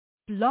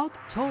Blog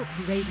Talk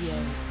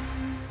Radio.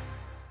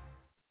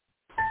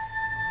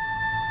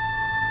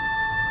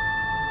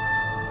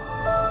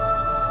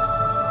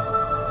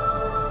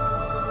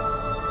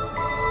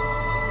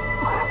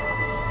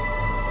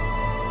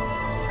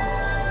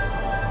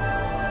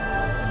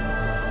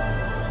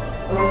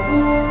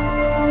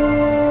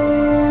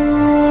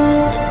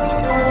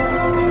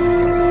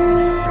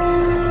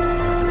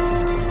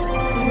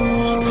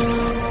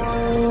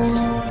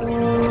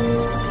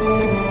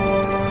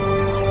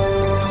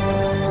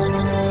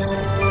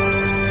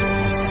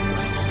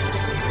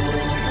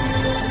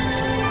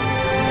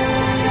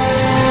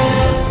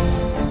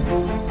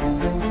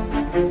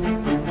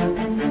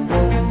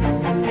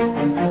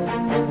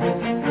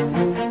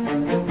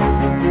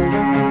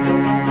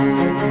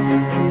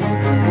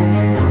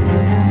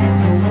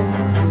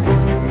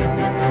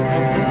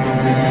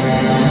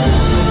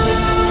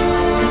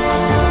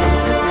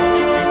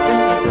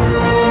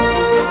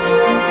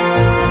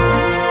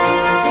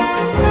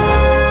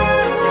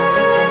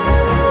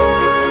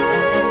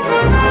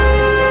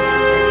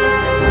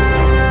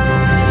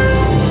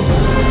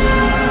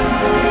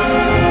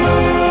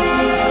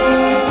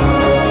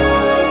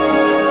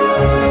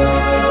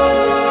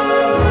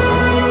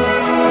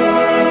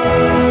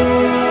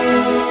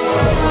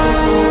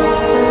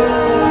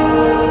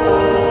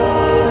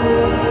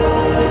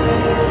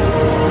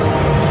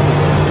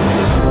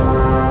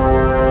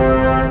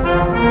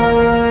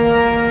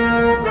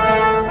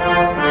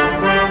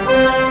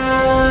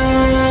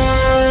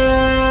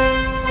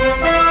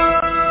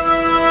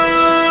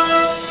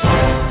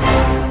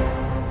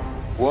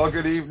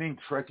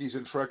 Trekkies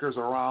and Trekkers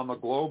around the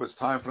globe. It's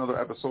time for another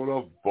episode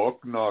of Book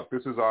Nook.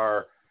 This is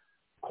our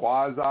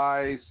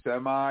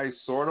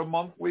sort of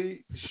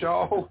monthly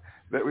show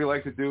that we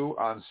like to do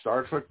on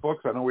Star Trek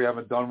books. I know we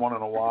haven't done one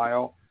in a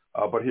while,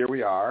 but here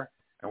we are.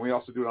 And we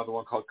also do another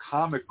one called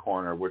Comic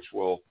Corner, which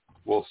we'll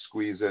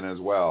squeeze in as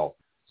well.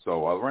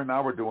 So right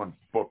now we're doing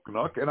Book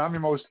Nook, and I'm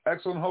your most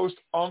excellent host,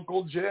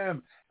 Uncle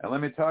Jim. And let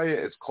me tell you,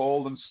 it's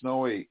cold and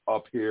snowy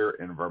up here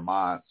in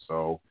Vermont,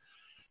 so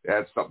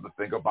that's something to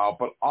think about.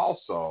 But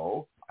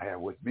also, I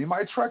have with me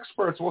my Trek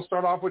experts. We'll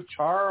start off with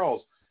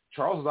Charles.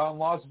 Charles is out in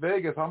Las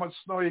Vegas. How much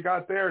snow you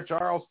got there,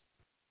 Charles?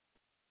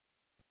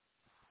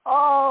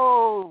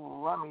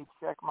 Oh, let me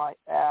check my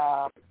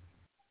app.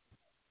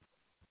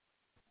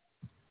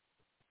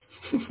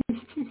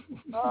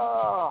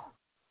 Not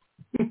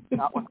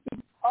one.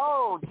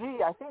 Oh, gee,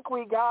 I think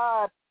we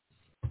got,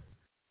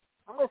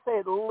 I'm going to say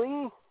at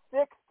least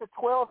 6 to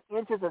 12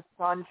 inches of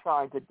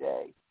sunshine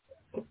today.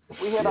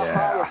 We hit a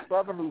high of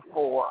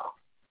 74.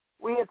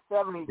 We hit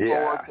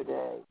 74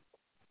 today.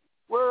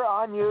 We're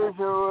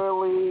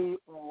unusually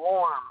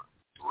warm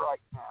right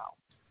now.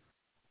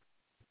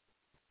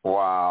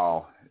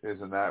 Wow,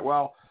 isn't that?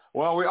 Well,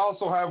 we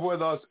also have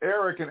with us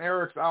Eric, and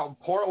Eric's out in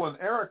Portland.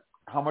 Eric,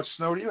 how much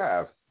snow do you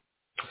have?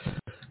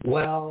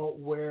 Well,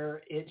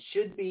 where it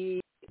should be,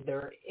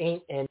 there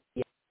ain't any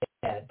yet.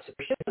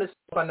 There should be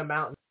snow on the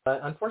mountain, but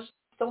unfortunately,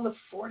 still in the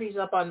 40s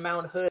up on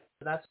Mount Hood.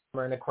 That's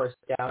summer, and of course,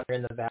 down here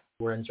in the valley,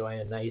 we're enjoying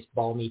a nice,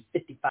 balmy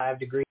 55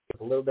 degrees with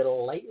a little bit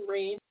of light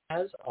rain,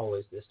 as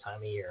always this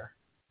time of year.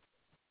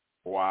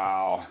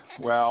 Wow.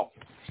 Well,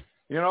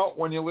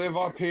 when you live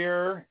up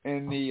here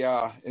in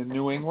in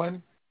New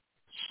England,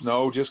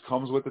 snow just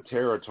comes with the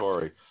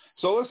territory.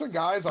 So listen,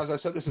 guys, as I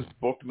said, this is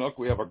Book Nook.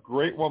 We have a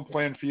great one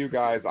planned for you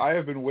guys. I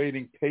have been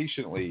waiting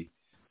patiently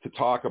to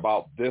talk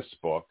about this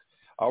book.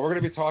 We're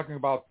going to be talking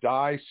about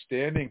Die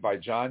Standing by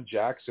John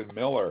Jackson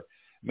Miller.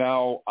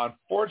 Now,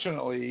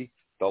 unfortunately,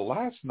 the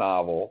last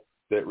novel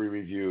that we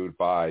reviewed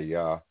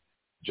by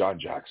John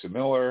Jackson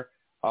Miller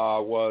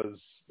was,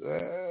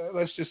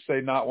 let's just say,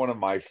 not one of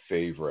my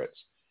favorites.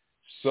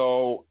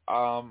 So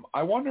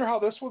I wonder how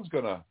this one's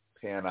going to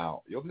pan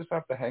out. You'll just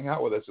have to hang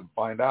out with us and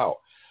find out.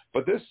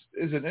 But this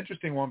is an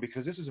interesting one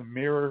because this is a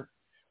mirror.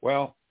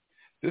 Well,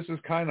 this is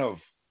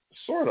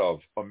sort of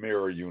a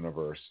mirror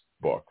universe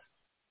book,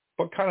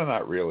 but kind of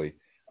not really.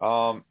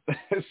 So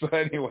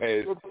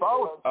anyways. It's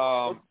both.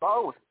 It's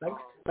both.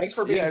 Thanks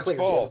for being clear.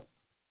 It's both.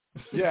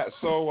 Yeah,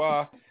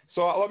 so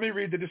let me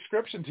read the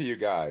description to you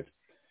guys.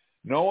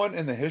 No one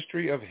in the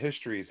history of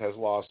histories has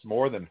lost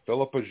more than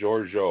Philippa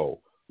Georgiou,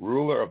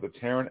 ruler of the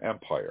Terran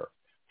Empire,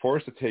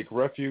 forced to take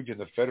refuge in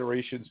the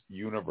Federation's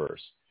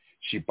universe.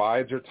 She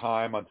bides her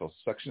time until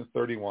Section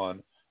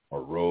 31, a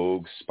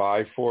rogue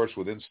spy force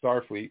within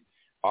Starfleet,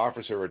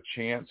 offers her a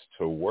chance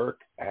to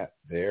work at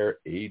their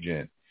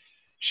agent.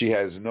 She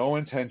has no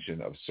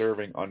intention of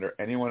serving under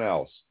anyone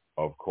else,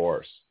 of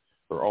course.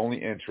 Her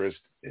only interest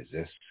is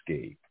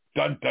escape.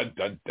 Dun, dun,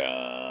 dun,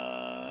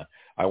 dun.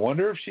 I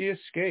wonder if she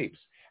escapes.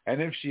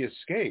 And if she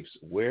escapes,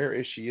 where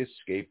is she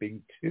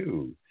escaping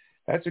to?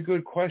 That's a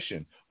good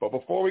question. But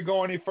before we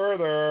go any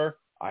further,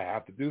 I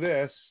have to do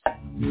this.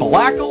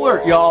 Black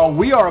alert, y'all.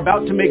 We are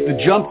about to make the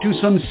jump to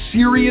some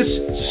serious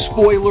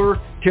spoiler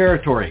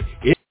territory.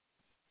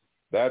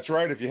 That's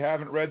right. If you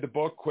haven't read the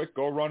book, quick,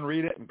 go run,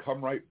 read it, and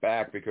come right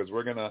back because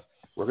we're gonna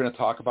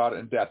talk about it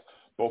in depth.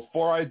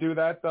 Before I do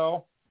that,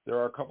 though, there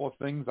are a couple of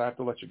things I have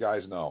to let you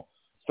guys know.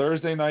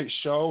 Thursday night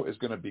show is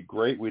going to be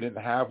great. We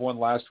didn't have one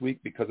last week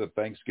because of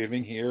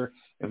Thanksgiving here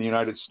in the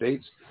United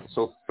States.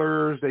 So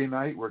Thursday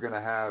night, we're going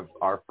to have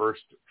our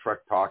first Trek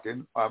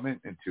Talking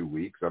in 2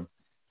 weeks. I'm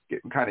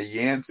getting kind of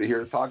yancy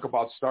here to talk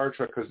about Star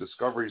Trek because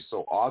Discovery is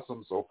so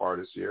awesome so far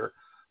this year.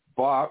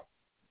 But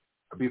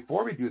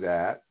before we do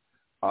that,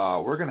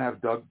 we're going to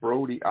have Doug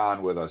Brody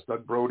on with us.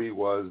 Doug Brody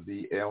was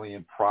the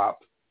alien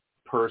prop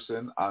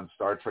person on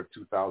Star Trek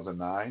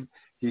 2009.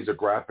 He's a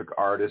graphic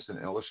artist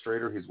and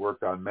illustrator. He's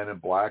worked on Men in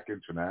Black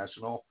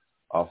International,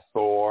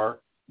 Thor,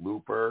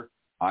 Looper,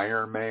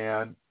 Iron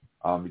Man.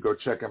 You go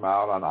check him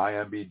out on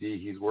IMDb.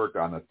 He's worked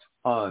on a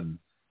ton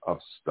of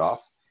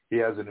stuff. He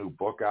has a new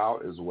book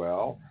out as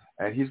well,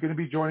 and he's going to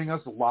be joining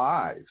us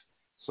live.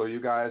 So you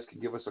guys can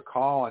give us a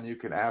call, and you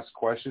can ask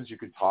questions. You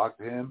can talk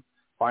to him,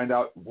 find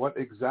out what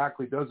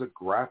exactly does a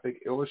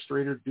graphic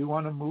illustrator do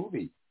on a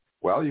movie.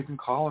 Well, you can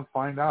call and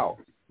find out.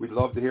 We'd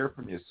love to hear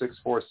from you.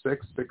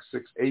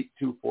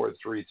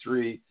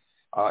 646-668-2433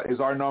 is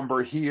our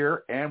number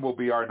here and will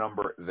be our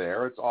number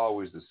there. It's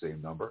always the same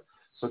number.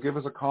 So give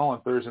us a call on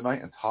Thursday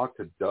night and talk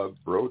to Doug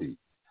Brody.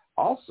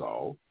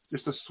 Also,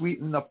 just to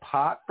sweeten the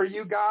pot for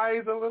you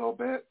guys a little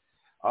bit,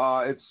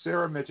 it's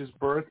Sarah Mitch's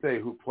birthday,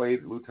 who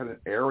played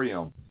Lieutenant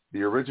Arium,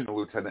 the original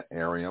Lieutenant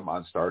Arium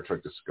on Star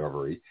Trek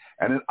Discovery.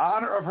 And in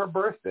honor of her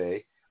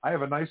birthday, I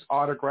have a nice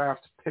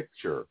autographed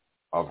picture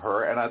of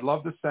her, and I'd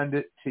love to send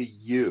it to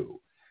you.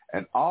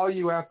 And all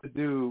you have to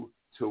do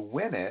to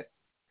win it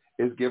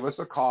is give us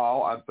a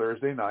call on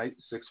Thursday night,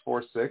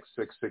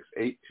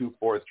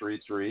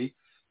 646-668-2433,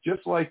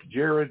 just like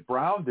Jared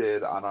Brown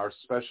did on our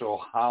special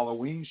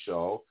Halloween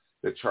show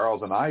that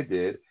Charles and I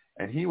did,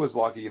 and he was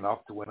lucky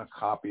enough to win a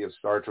copy of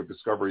Star Trek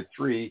Discovery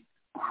 3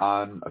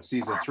 on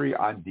Season 3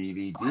 on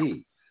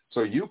DVD.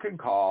 So you can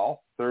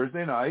call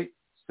Thursday night,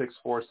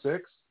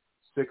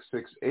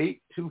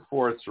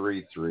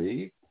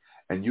 646-668-2433,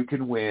 and you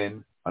can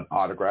win an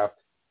autographed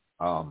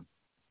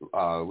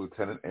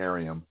Lieutenant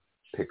Arium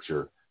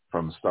picture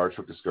from Star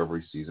Trek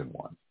Discovery Season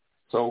 1.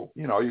 So,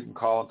 you can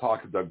call and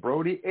talk to Doug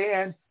Brody,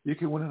 and you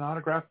can win an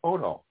autographed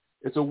photo.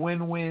 It's a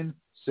win-win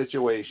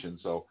situation.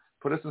 So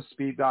put us in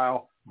speed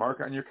dial, mark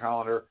on your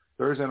calendar,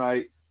 Thursday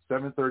night,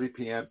 7:30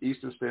 p.m.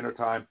 Eastern Standard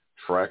Time,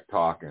 Trek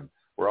Talking.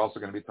 We're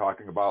also going to be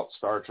talking about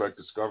Star Trek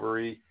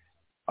Discovery.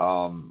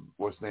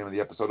 What's the name of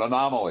the episode?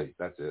 Anomaly.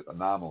 That's it,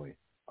 Anomaly.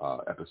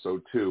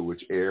 Episode 2,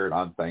 which aired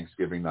on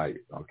Thanksgiving night.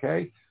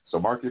 Okay? So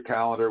mark your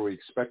calendar. We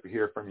expect to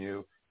hear from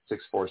you.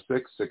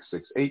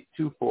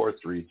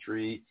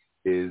 646-668-2433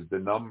 is the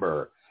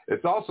number.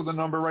 It's also the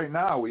number right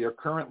now. We are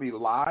currently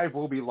live.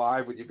 We'll be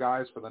live with you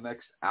guys for the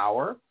next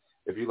hour.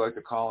 If you'd like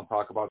to call and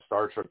talk about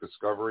Star Trek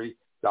Discovery,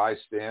 Die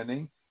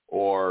Standing,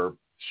 or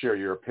share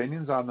your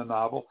opinions on the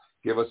novel,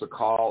 give us a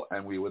call,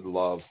 and we would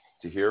love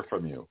to hear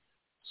from you.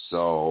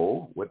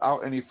 So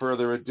without any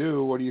further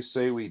ado, what do you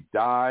say we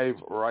dive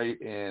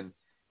right in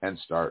and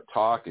start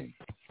talking?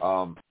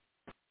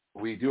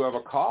 We do have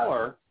a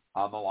caller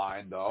on the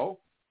line, though.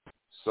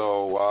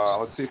 So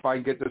let's see if I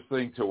can get this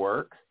thing to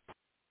work.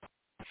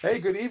 Hey,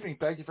 good evening.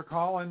 Thank you for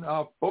calling.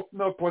 Book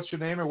Nook, what's your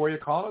name and where you're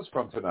calling us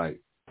from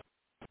tonight?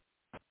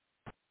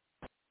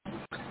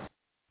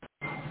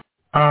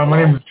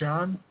 My name is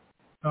John.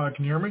 Can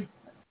you hear me?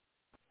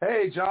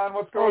 Hey, John,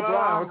 what's going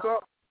on? What's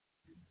up?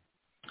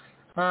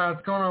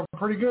 It's going on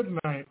pretty good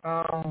tonight.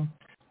 I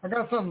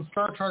got something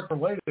Star Trek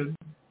related.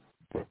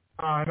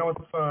 I know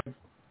it's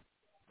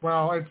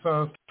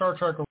Star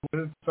Trek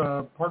related. It's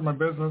part of my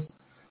business,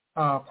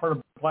 part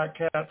of Black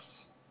Cat's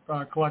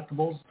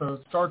collectibles,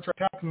 the Star Trek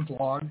Captain's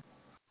Log.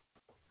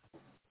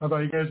 I thought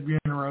you guys would be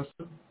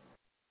interested.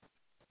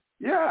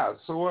 Yeah.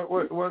 So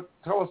what?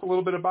 Tell us a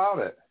little bit about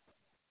it.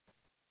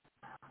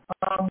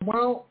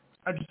 Well,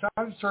 I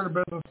decided to start a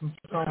business and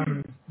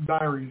selling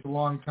diaries a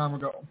long time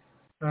ago,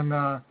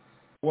 and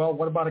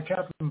what about a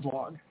captain's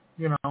log?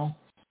 I'm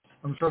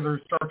sure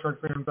there's Star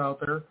Trek fans out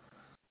there.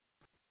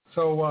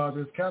 So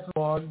this captain's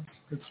log,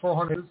 it's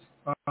 400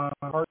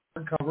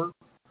 hardcover.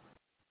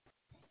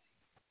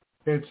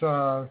 It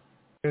sells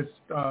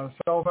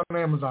on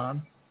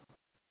Amazon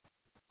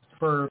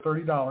for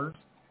 $30,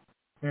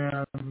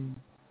 and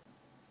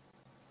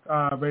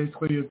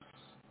basically it's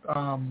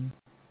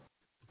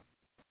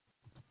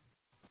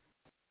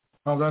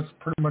that's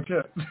pretty much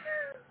it.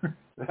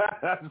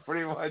 That's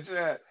pretty much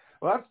it.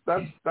 Well,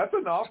 that's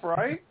enough,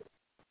 right?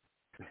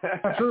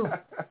 True.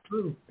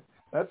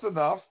 That's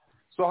enough.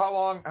 So how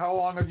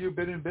long have you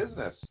been in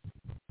business?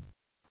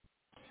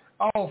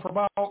 Oh, for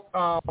about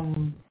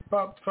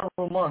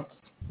several months.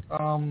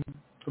 The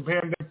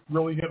pandemic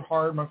really hit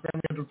hard. My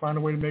family had to find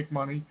a way to make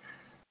money.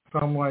 So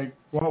I'm like,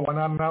 well, why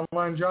not an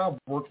online job?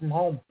 Work from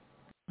home.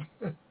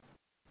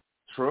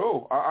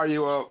 True. Are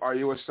you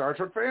a Star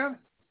Trek fan?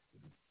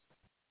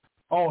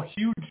 Oh,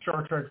 huge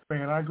Star Trek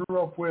fan. I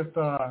grew up with.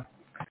 I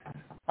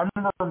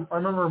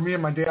remember me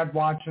and my dad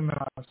watching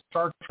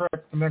Star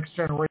Trek: The Next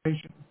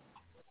Generation,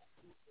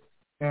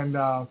 and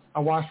I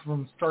watched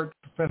from start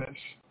to finish,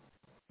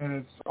 and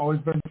it's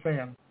always been a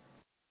fan.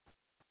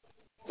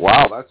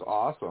 Wow, that's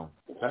awesome.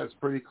 That's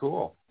pretty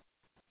cool.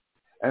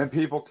 And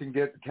people can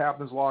get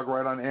Captain's Log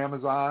right on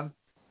Amazon.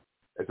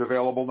 It's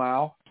available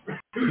now.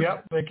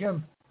 Yep, they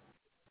can.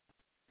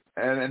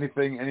 And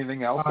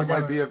anything else that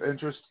might be of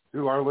interest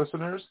to our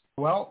listeners?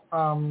 Well,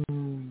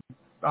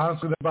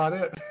 honestly, that's about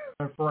it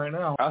for right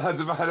now.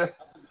 That's about it.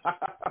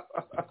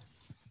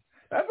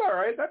 That's all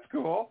right. That's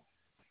cool.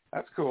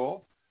 That's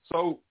cool.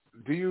 So,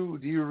 do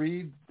you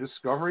read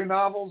Discovery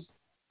novels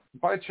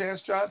by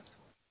chance, John?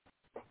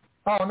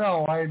 Oh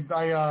no, I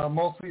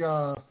mostly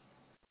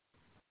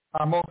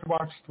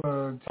watched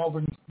the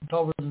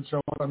television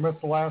show. I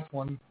missed the last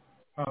one,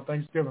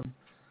 Thanksgiving.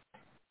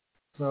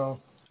 So.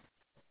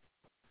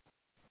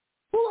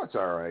 Well, that's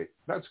all right.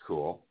 That's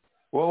cool.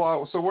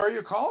 Well, so where are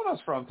you calling us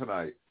from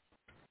tonight?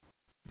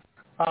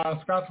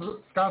 Scottsville,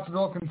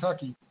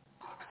 Kentucky.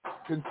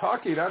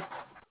 Kentucky.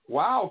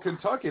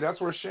 Kentucky. That's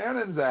where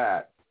Shannon's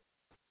at.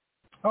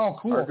 Oh,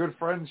 cool. Our good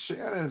friend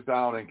Shannon's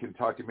down in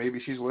Kentucky.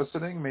 Maybe she's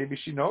listening. Maybe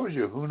she knows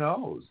you. Who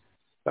knows?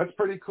 That's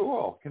pretty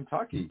cool,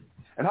 Kentucky.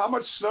 And how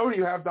much snow do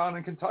you have down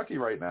in Kentucky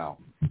right now?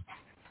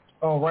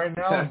 Oh, right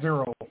now,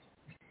 0.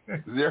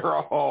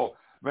 0.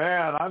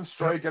 Man, I'm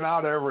striking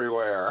out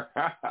everywhere.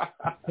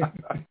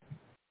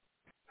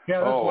 Yeah,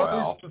 this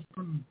weather's just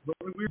been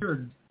really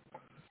weird.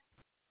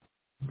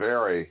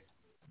 Very,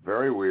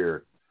 very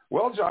weird.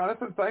 Well,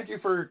 Jonathan, thank you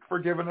for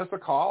giving us a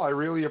call. I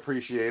really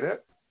appreciate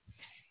it.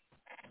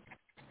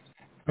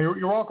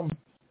 You're welcome.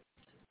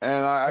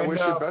 And I wish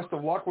you best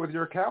of luck with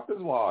your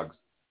Captain's Logs.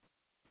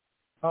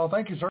 Oh,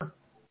 thank you, sir.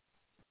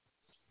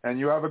 And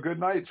you have a good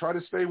night. Try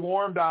to stay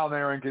warm down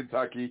there in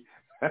Kentucky.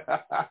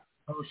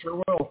 Oh,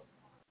 sure will.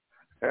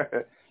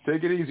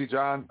 Take it easy,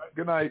 John.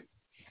 Good night.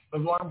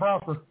 Live long and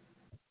prosper.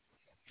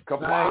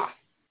 Kabla.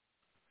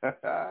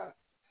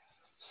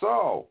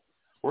 So,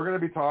 we're going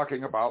to be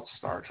talking about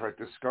Star Trek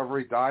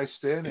Discovery Die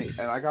Standing.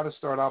 And I got to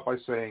start out by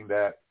saying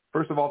that,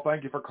 first of all,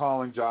 thank you for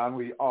calling, John.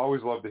 We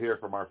always love to hear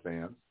from our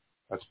fans.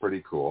 That's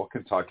pretty cool.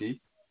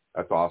 Kentucky,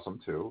 that's awesome,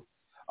 too.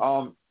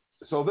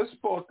 So this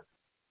book,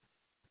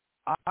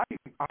 I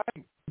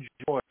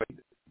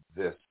enjoyed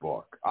this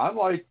book.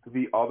 Unlike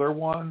the other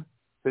one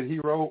that he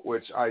wrote,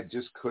 which I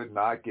just could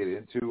not get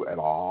into at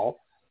all,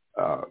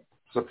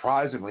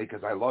 surprisingly,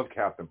 because I love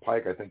Captain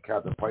Pike. I think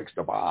Captain Pike's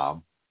the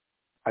bomb.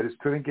 I just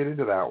couldn't get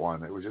into that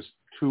one. It was just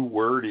too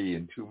wordy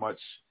and too much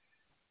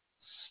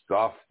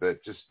stuff that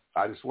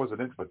I just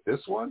wasn't into. But this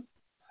one,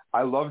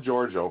 I love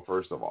Georgiou,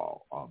 first of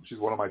all. She's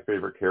one of my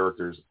favorite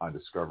characters on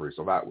Discovery,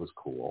 so that was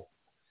cool.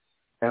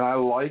 And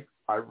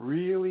I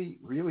really,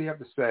 really have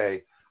to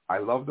say, I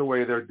love the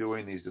way they're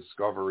doing these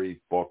Discovery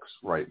books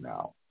right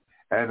now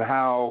and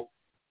how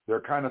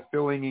they're kind of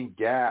filling in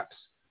gaps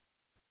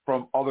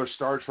from other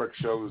Star Trek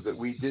shows that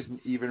we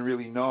didn't even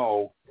really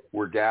know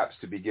were gaps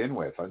to begin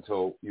with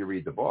until you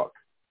read the book,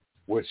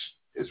 which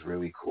is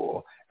really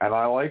cool. And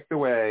I like the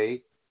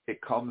way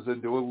it comes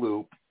into a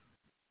loop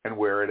and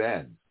where it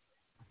ends.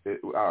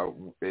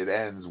 It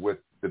ends with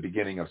the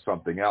beginning of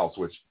something else,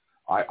 which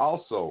I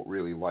also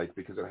really like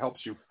because it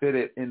helps you fit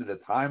it into the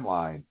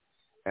timeline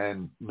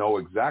and know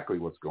exactly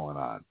what's going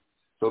on.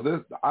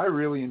 So I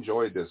really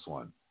enjoyed this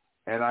one.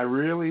 And I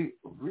really,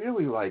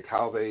 really like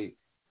how they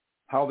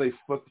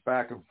flipped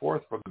back and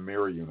forth from the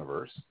mirror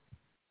universe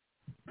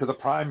to the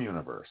prime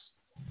universe.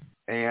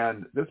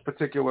 And this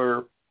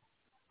particular,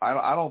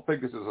 I don't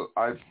think this is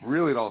I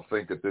really don't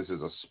think that this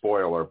is a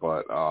spoiler,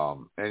 but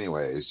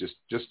anyways,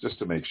 just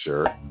to make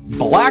sure.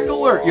 Black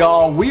alert,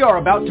 y'all. We are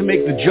about to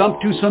make the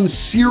jump to some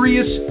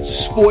serious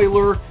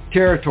spoiler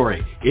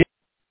territory.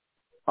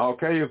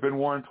 Okay, you've been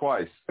warned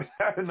twice.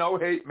 No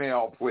hate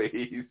mail,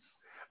 please.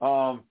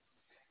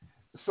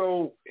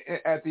 So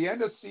at the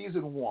end of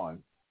season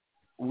 1,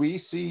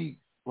 we see,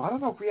 I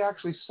don't know if we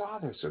actually saw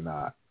this or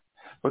not,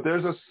 but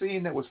there's a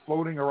scene that was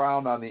floating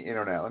around on the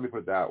internet. Let me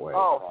put it that way.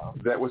 Oh,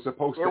 that was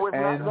supposed to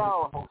end.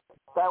 No,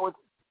 that was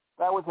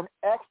an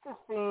extra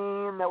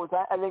scene that was,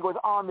 I think, was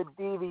on the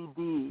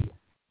DVD.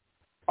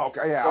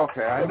 Okay, yeah,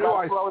 okay. I knew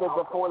I floated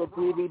before the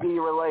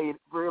DVD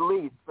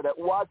release, but it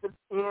wasn't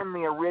in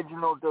the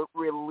original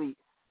release.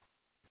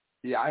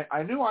 Yeah,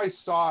 I knew I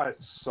saw it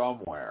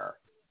somewhere.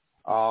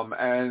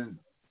 And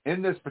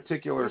in this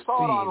particular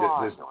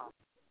scene,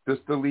 this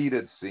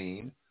deleted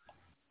scene,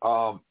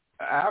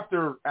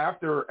 after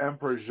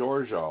Emperor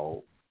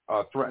Georgiou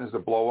threatens to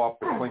blow up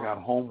the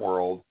Klingon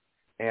homeworld,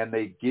 and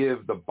they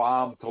give the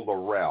bomb to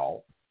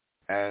L'Rell,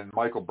 and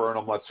Michael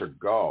Burnham lets her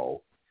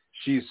go,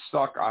 she's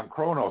stuck on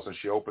Kronos, and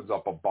she opens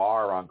up a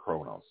bar on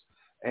Kronos.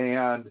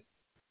 And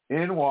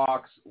in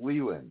walks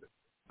Leland.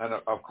 And,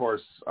 of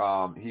course,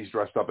 he's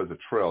dressed up as a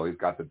Trill. He's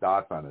got the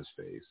dots on his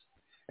face.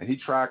 And he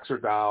tracks her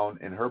down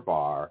in her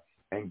bar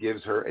and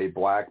gives her a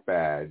black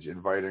badge,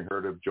 inviting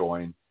her to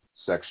join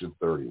Section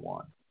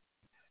 31.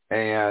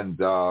 And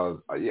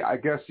I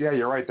guess, yeah,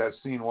 you're right. That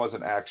scene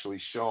wasn't actually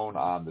shown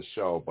on the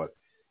show, but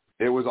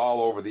it was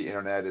all over the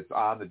internet. It's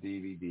on the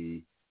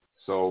DVD.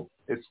 So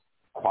it's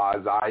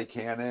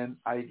quasi-canon,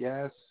 I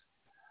guess.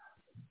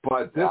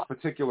 But this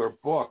particular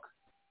book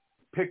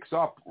picks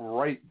up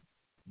right,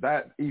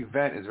 that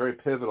event is very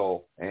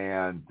pivotal,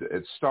 and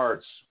it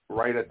starts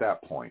right at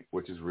that point,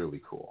 which is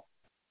really cool.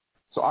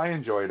 So I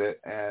enjoyed it,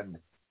 and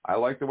I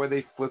like the way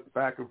they flipped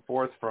back and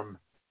forth from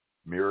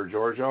Mirror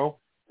Georgiou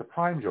to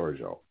Prime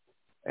Georgiou.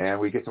 And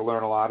we get to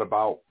learn a lot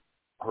about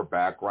her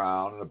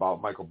background and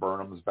about Michael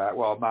Burnham's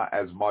well, not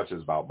as much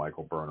as about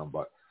Michael Burnham,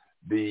 but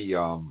the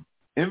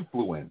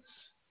influence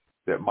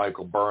that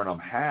Michael Burnham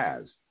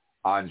has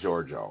on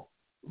Georgiou,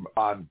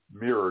 on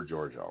Mirror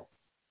Georgiou,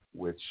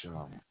 which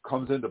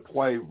comes into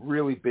play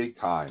really big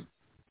time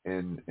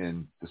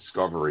in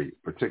Discovery,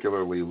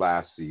 particularly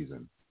last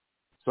season.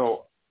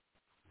 So,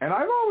 and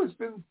I've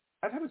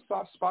had a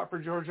soft spot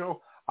for Georgiou.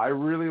 I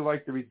really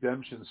like the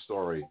redemption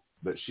story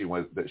that she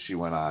went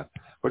on.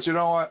 But you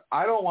know what?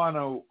 I don't want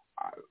to.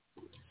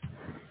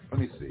 Let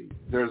me see.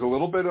 There's a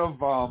little bit of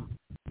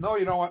no.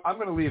 You know what? I'm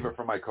going to leave it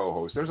for my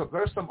co-host.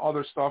 There's some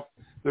other stuff.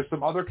 There's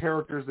some other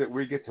characters that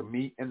we get to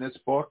meet in this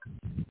book,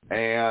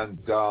 and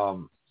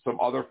some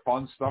other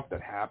fun stuff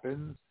that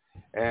happens.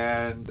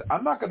 And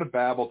I'm not going to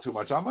babble too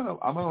much. I'm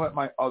gonna let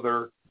my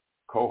other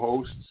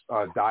co-hosts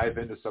dive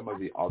into some of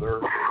the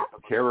other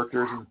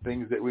characters and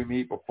things that we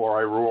meet before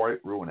I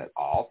ruin it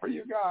all for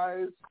you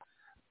guys.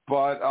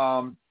 But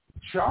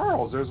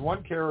Charles, there's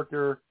one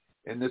character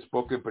in this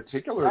book in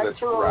particular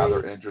that's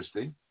rather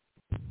interesting.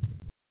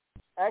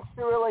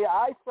 Actually,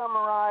 I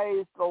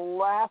summarized the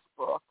last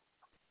book.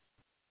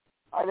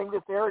 I think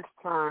it's Eric's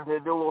turn to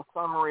do a little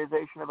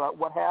summarization about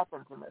what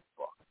happens in this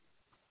book.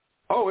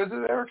 Oh, is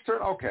it Eric's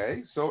turn?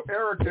 Okay. So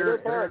Eric,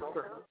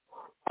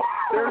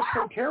 there's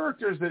some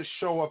characters that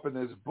show up in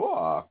this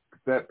book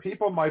that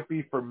people might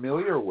be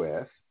familiar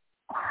with,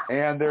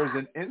 and there's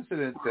an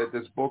incident that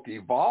this book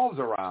evolves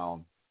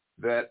around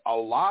that a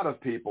lot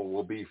of people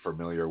will be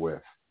familiar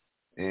with.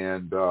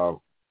 And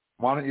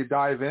why don't you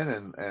dive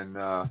in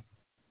and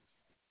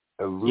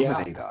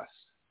illuminate us?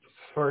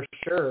 For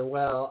sure.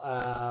 Well,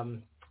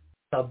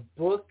 the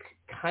book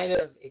kind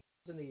of is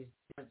in these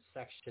different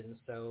sections,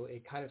 so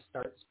it kind of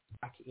starts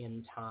back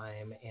in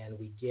time, and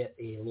we get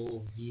a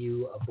little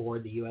view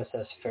aboard the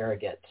USS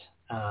Farragut.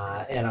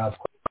 And of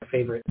course, my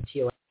favorite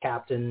TOS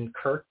captain,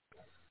 Kirk,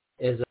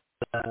 is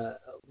a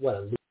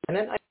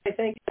lieutenant, I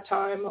think, at the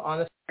time on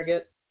the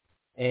Farragut.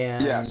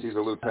 And yes, he's a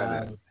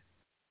lieutenant.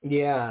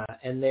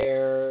 And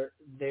there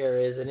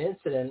is an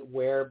incident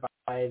whereby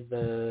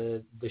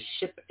the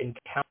ship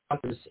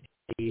encounters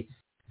a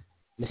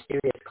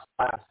mysterious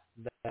cloud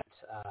that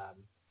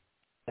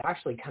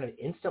actually kind of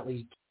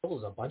instantly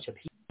kills a bunch of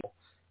people.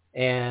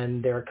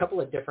 And there are a couple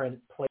of different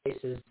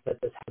places that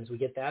this happens. We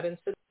get that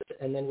incident,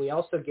 and then we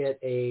also get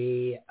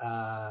a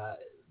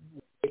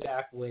way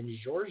back when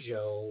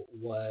Georgiou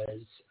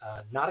was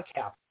not a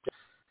captain.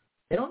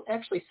 They don't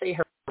actually say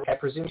her. I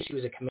presume she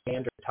was a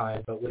commander at the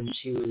time, but when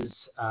she was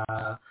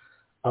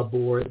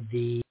aboard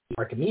the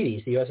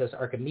Archimedes, the USS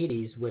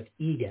Archimedes, with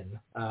Egan,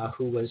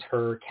 who was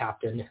her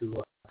captain,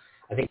 who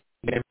I think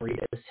memory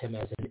is him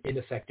as an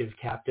ineffective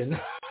captain.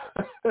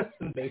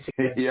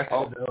 Basically,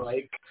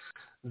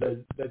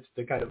 that's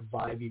the kind of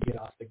vibe you get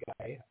off the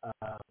guy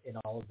in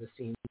all of the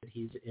scenes that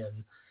he's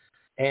in,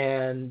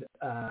 and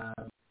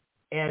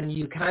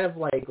you kind of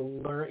like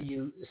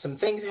learn some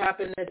things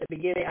happen at the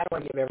beginning. I don't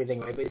want to give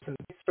everything away, but some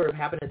things sort of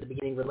happen at the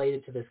beginning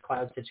related to this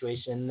cloud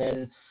situation, and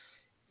then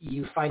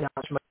you find out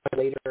much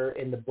later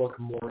in the book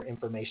more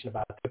information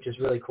about it, which is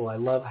really cool. I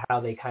love how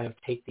they kind of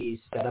take these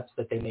setups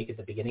that they make at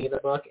the beginning of the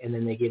book, and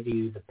then they give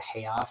you the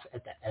payoff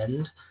at the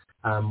end,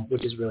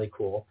 which is really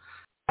cool.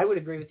 I would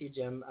agree with you,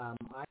 Jim. I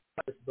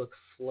thought this book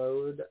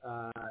flowed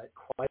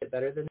quite a bit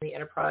better than the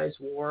Enterprise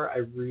War. I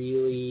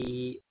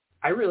really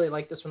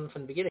liked this one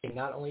from the beginning.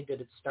 Not only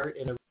did it start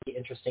in a really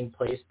interesting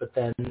place, but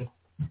then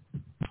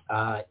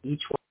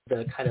each one of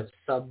the kind of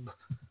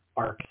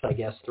sub-arcs, I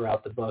guess,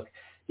 throughout the book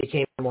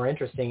became more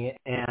interesting,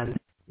 and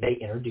they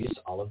introduced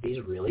all of these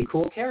really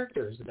cool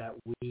characters that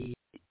we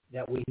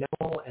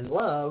know and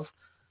love,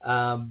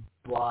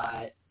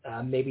 but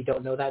maybe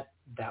don't know that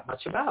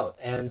much about.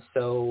 And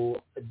so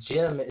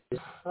Jim is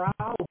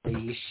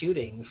probably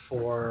shooting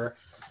for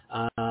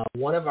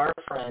one of our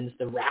friends,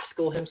 the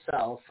rascal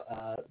himself,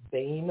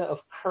 Bane of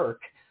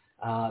Kirk,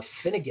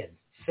 Finnegan.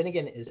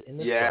 Finnegan is in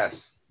this book.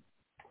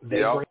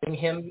 They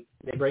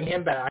bring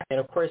him back, and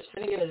of course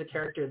Finnegan is a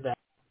character that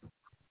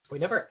we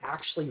never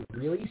actually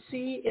really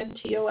see in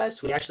TOS.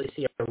 We actually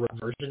see a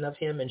reversion of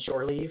him in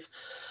Shore Leave.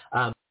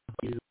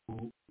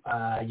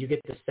 You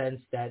get the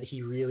sense that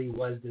he really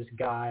was this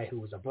guy who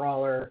was a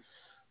brawler,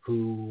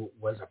 who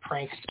was a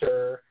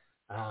prankster,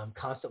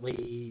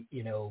 constantly,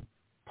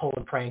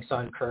 pulling pranks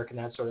on Kirk and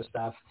that sort of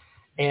stuff.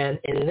 And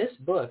in this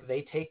book,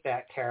 they take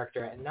that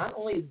character, and not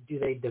only do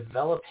they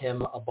develop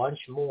him a bunch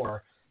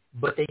more,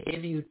 but they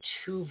give you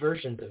two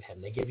versions of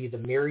him. They give you the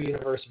Mirror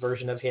Universe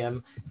version of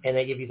him, and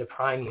they give you the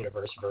Prime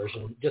Universe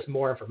version, just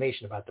more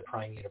information about the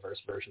Prime Universe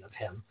version of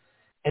him.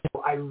 And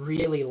so I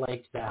really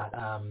liked that.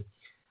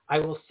 I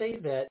will say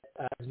that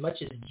as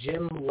much as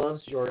Jim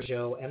loves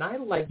Georgiou, and I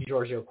like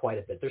Georgiou quite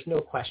a bit, there's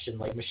no question,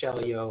 like Michelle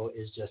Yeoh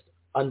is just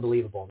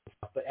unbelievable.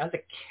 But as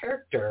a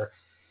character,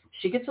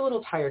 she gets a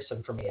little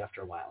tiresome for me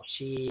after a while.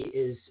 She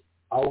is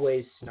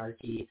always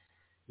snarky,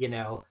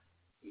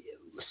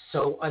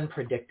 so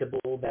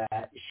unpredictable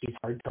that she's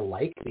hard to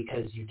like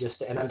because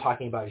and I'm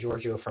talking about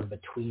Georgiou from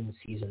between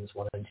seasons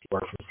 1 and 2 or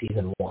from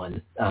season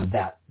 1,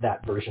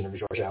 that version of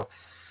Georgiou,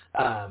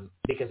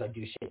 because I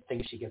do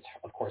think she gets,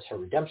 of course, her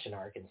redemption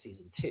arc in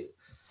season 2.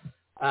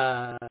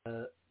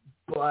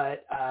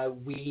 But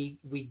we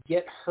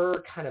get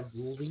her kind of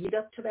lead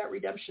up to that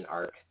redemption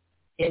arc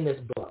in this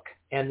book,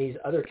 and these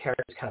other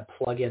characters kind of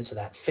plug into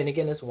that.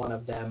 Finnegan is one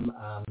of them.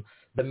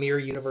 The mirror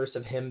universe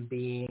of him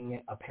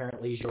being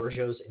apparently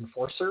Georgiou's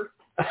enforcer,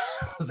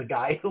 the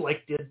guy who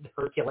did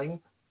her killing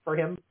for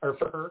him or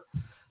for her,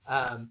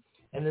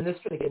 and then this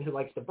Finnegan who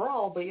likes to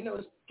brawl, but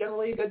is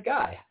generally a good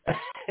guy,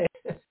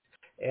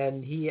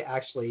 and he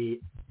actually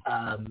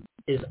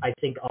is, I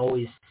think,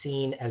 always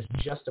seen as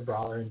just a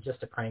brawler and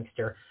just a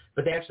prankster,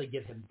 but they actually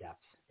give him depth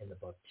in the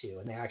book too,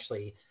 and they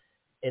actually,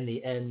 in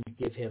the end,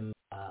 give him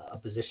a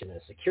position in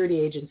a security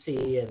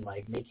agency and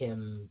make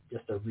him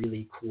just a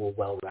really cool,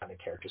 well-rounded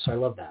character. So I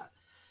love that.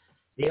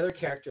 The other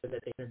character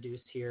that they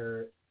introduced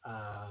here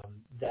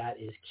that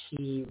is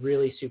key,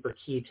 really super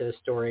key to the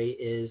story,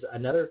 is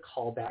another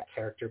callback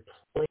character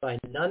played by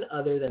none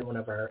other than one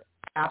of our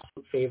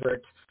absolute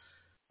favorite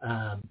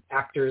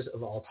actors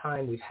of all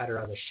time. We've had her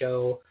on the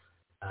show,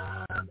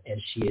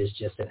 and she is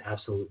just an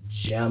absolute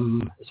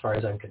gem as far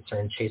as I'm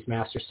concerned. Chase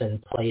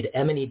Masterson played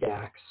Emily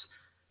Dax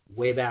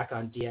way back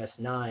on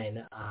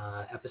DS9,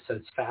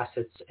 episodes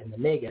Facets and the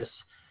Nagus,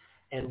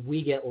 and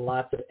we get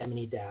lots of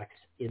Emily Dax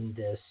in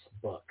this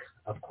book.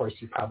 Of course,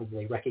 you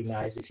probably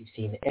recognize, if you've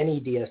seen any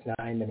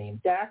DS9, the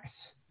name Dax,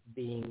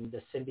 being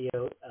the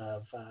symbiote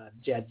of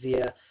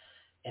Jadzia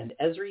and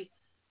Ezri.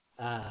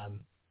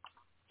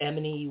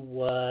 Emily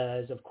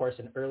was, of course,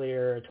 an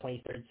earlier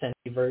 23rd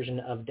century version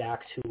of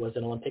Dax who was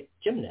an Olympic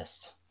gymnast.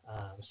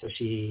 So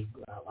she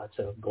lots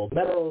of gold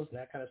medals and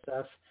that kind of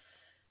stuff.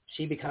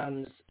 She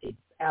becomes an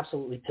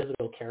absolutely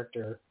pivotal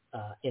character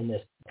in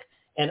this book.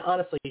 And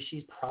honestly,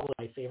 she's probably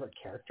my favorite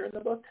character in the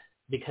book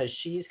because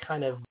she's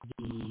kind of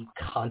the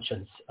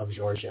conscience of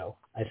Georgiou,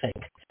 I think.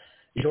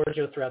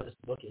 Georgiou throughout this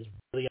book is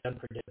really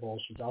unpredictable.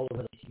 She's all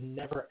over the place. You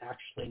never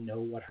actually know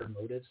what her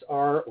motives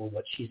are or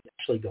what she's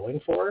actually going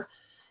for.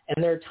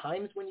 And there are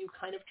times when you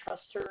kind of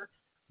trust her,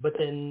 but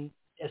then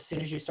as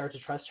soon as you start to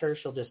trust her,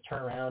 she'll just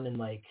turn around and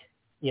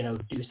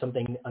do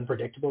something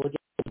unpredictable again,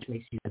 which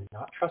makes you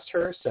not trust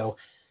her. So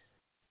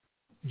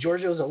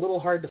Georgiou is a little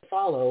hard to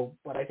follow,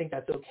 but I think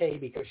that's okay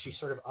because she's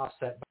sort of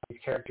offset by these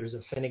characters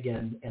of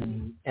Finnegan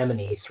and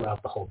Emily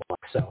throughout the whole book.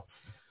 So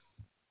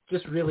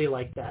just really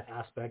like that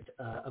aspect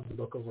of the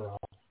book overall.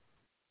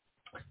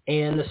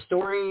 And the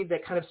story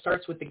that kind of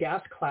starts with the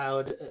gas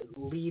cloud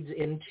leads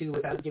into,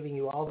 without giving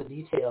you all the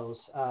details,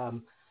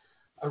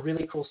 a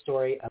really cool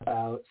story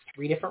about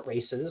 3 different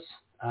races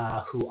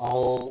who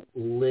all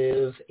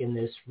live in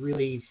this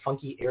really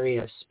funky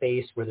area of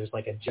space where there's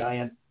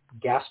a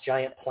gas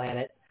giant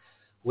planet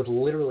with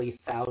literally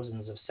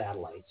thousands of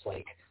satellites,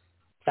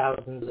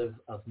 thousands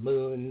of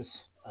moons,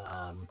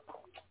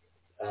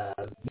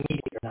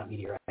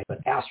 but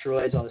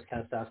asteroids, all this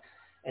kind of stuff.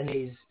 And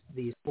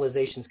these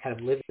civilizations kind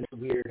of live in this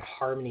weird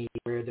harmony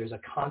where there's a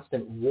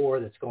constant war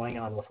that's going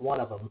on with one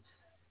of them,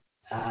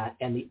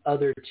 and the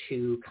other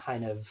 2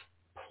 kind of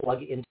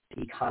plug into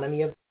the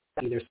economy of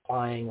either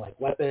supplying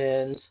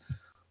weapons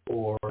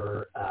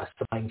or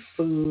supplying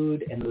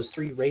food, and those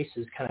 3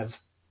 races kind of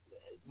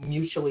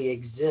mutually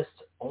exist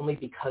only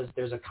because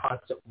there's a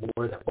constant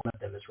war that one of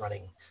them is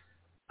running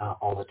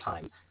all the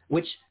time,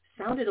 which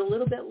sounded a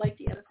little bit like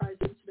the Enterprise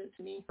incident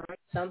to me.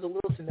 Sounds a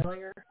little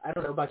familiar. I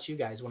don't know about you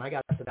guys. When I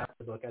got to that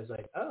book, I was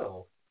like,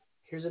 oh,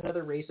 here's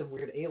another race of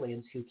weird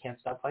aliens who can't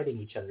stop fighting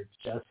each other,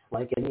 just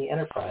like in the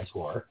Enterprise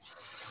war.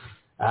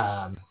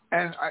 And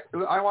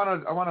I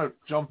want to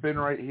jump in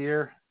right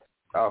here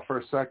for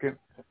a second.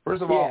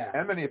 First of all,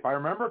 Emily, if I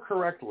remember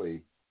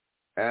correctly,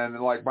 and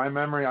my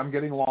memory, I'm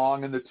getting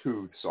long in the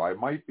tooth, so I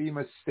might be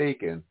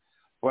mistaken,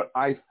 but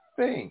I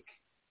think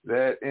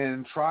that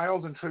in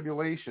Trials and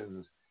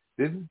Tribulations,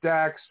 didn't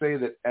Dax say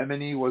that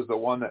Emily was the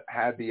one that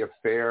had the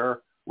affair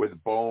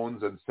with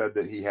Bones and said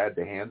that he had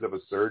the hands of a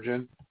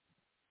surgeon?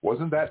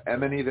 Wasn't that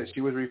Emily that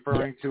she was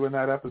referring to in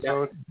that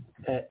episode?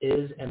 That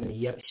is Emily.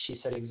 Yep, she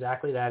said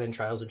exactly that in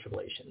Trials and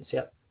Tribulations.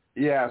 Yep.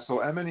 Yeah, so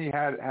Emily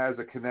has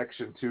a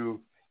connection to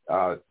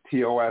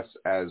TOS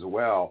as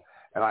well.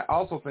 And I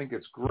also think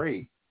it's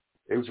great.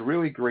 It was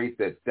really great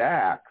that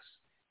Dax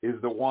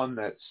is the one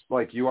that's,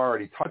 like you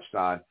already touched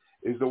on,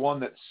 is the one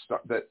that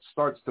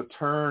starts to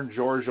turn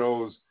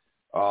Georgiou's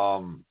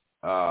the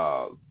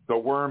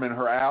worm in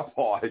her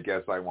apple, I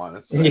guess I want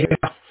to say.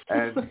 Yeah.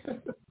 And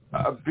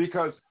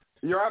because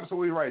you're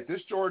absolutely right.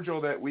 This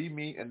Georgiou that we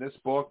meet in this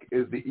book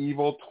is the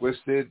evil,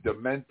 twisted,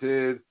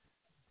 demented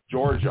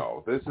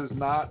Georgiou. This is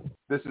not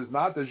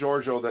the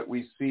Georgiou that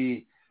we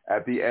see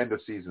at the end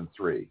of season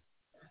 3.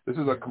 This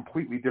is a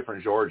completely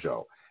different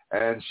Georgiou.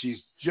 And she's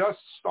just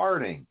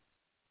starting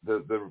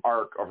the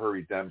arc of her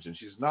redemption.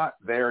 She's not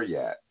there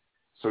yet.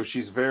 So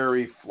she's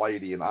very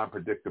flighty and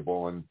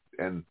unpredictable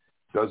and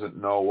doesn't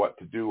know what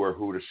to do or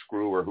who to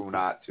screw or who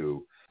not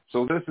to.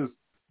 So this is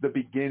the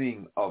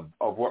beginning of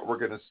what we're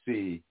going to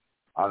see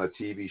on the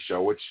TV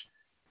show, which,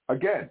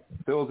 again,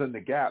 fills in the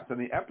gaps. And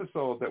the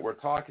episode that we're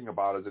talking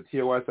about is a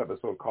TOS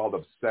episode called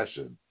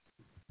Obsession.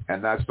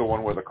 And that's the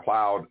one where the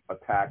cloud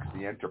attacks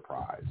the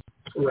Enterprise.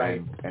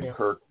 Right. And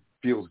Kirk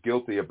feels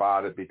guilty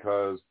about it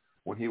because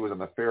when he was on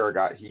the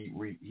Farragut,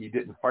 he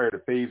didn't fire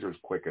the phasers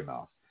quick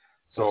enough.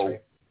 So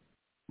right.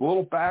 A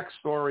little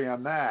backstory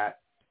on that.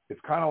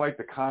 It's kind of like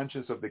the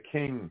Conscience of the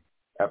King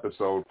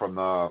episode from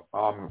the,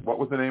 what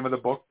was the name of the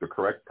book, the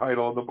correct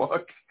title of the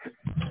book?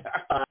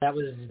 That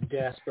was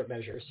Desperate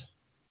Measures.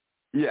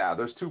 Yeah,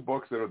 there's two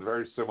books that are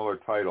very similar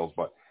titles,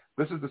 but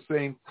this is the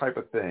same type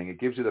of thing. It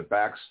gives you the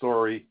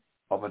backstory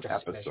of an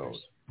episode,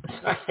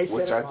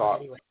 which I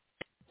thought, anyway.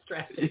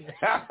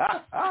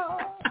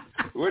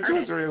 Which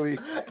was really,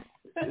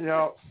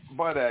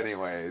 but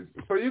anyways,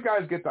 so you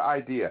guys get the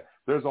idea.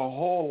 There's a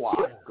whole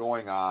lot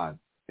going on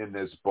in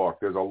this book.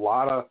 There's a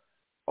lot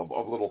of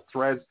little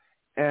threads.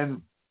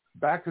 And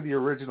back to the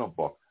original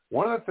book,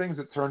 one of the things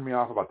that turned me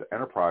off about the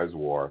Enterprise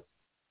War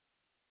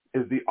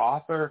is the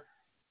author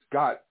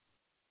got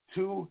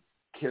too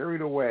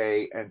carried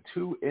away and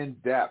too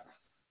in-depth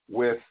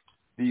with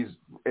these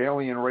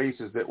alien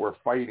races that were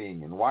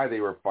fighting and why they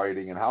were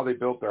fighting and how they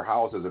built their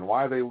houses and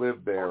why they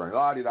lived there and and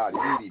on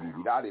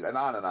and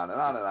on and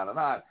on and on and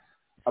on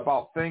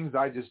about things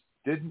I just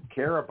didn't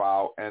care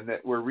about and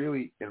that were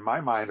really, in my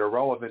mind,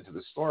 irrelevant to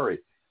the story.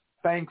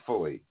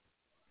 Thankfully,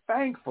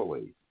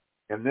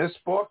 in this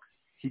book,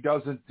 he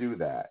doesn't do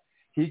that.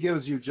 He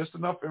gives you just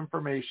enough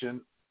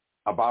information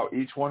about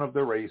each one of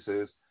the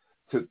races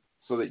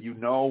so that you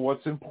know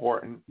what's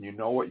important, you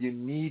know what you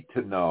need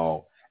to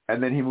know,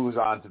 and then he moves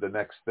on to the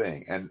next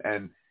thing.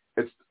 And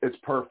it's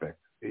perfect.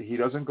 He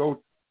doesn't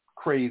go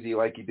crazy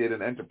like he did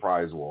in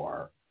Enterprise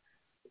War,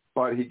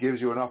 but he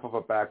gives you enough of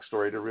a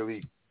backstory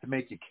to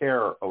make you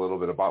care a little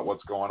bit about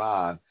what's going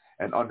on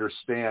and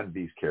understand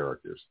these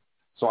characters.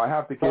 So I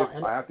have to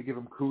give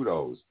him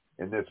kudos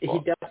in this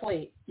book.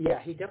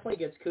 He definitely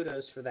gets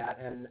kudos for that.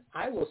 And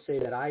I will say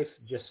that I've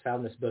just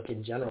found this book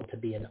in general to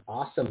be an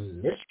awesome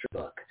mystery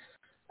book.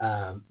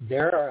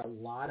 There are a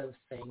lot of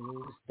things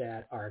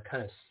that are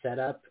kind of set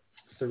up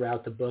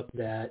throughout the book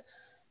that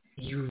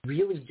you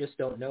really just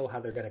don't know how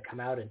they're going to come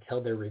out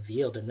until they're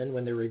revealed. And then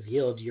when they're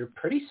revealed, you're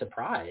pretty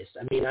surprised.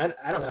 I mean,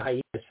 I don't know how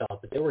you guys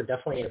felt, but there were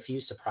definitely a few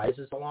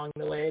surprises along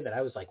the way that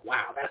I was like,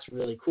 wow, that's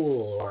really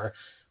cool. Or,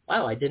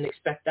 wow, I didn't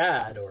expect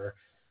that. Or,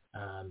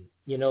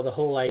 the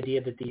whole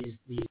idea that these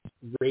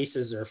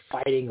races are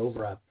fighting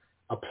over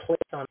a place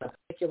on a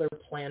particular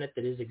planet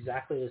that is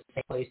exactly the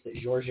same place that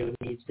Georgiou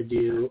needs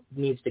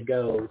to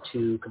go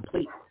to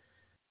complete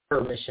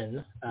her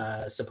mission,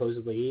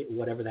 supposedly,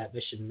 whatever that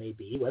mission may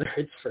be, whether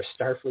it's for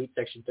Starfleet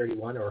Section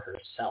 31 or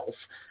herself.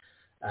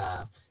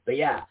 But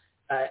yeah,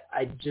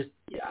 I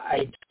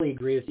totally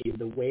agree with you.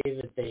 The way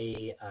that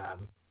they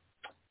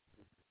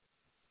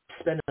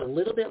spend a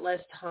little bit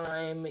less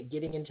time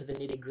getting into the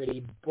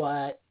nitty-gritty,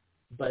 but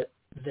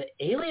the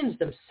aliens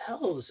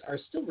themselves are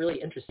still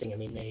really interesting. I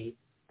mean,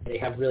 they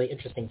have really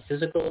interesting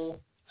physical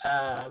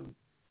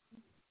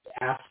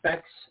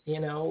aspects,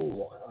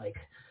 like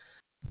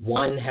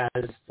one has,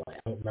 I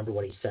don't remember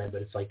what he said,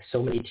 but it's like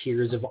so many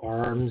tiers of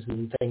arms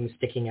and things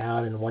sticking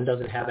out, and one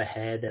doesn't have a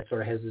head that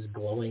sort of has this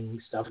glowing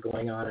stuff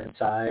going on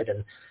inside,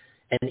 and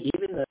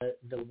even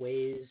the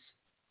ways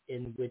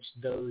in which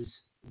those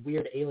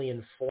weird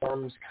alien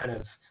forms kind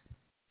of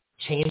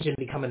change and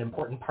become an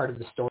important part of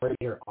the story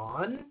later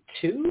on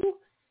too.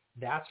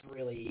 That's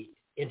really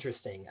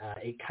interesting.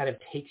 It kind of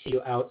takes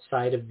you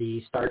outside of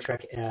the Star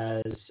Trek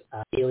as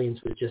aliens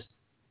with just,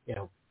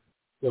 a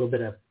little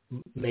bit of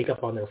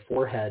makeup on their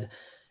forehead,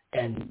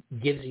 and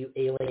gives you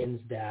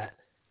aliens that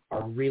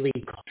are really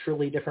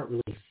culturally different,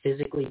 really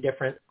physically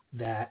different,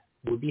 that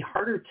would be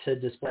harder to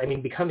display. I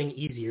mean, becoming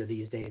easier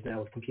these days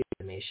now with computer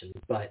animation,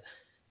 but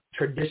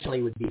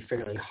traditionally would be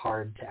fairly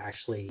hard to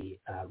actually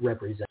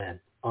represent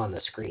on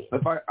the screen.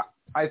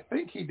 I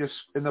think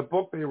in the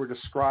book they were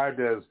described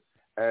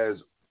as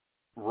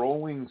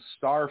rolling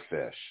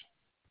starfish.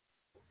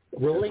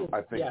 Rolling,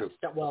 I think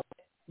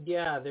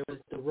there was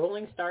the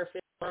rolling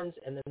starfish ones,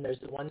 and then there's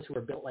the ones who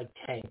are built like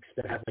tanks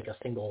that have like a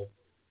single,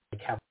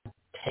 like have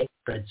tank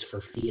treads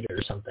for feet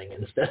or something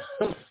instead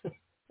of.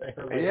 It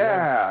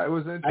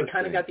was interesting. I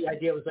kind of got the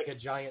idea it was like a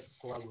giant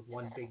slug with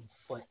one big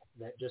foot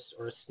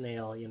or a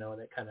snail,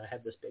 that kind of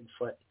had this big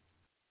foot.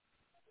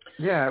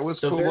 Yeah, it was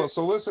cool.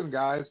 So listen,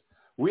 guys,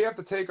 we have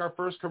to take our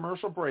first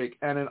commercial break,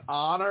 and in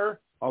honor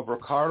of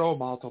Ricardo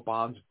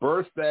Montalban's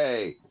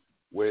birthday,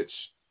 which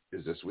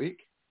is this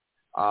week,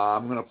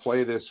 I'm going to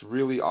play this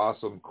really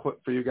awesome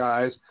clip for you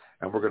guys,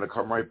 and we're going to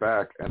come right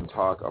back and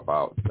talk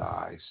about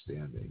Die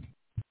Standing.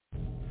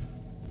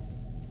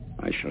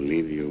 I shall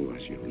leave you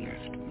as you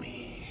left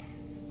me,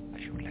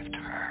 as you left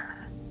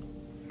her,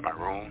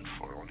 marooned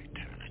for all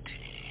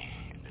eternity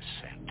in the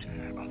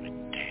center of a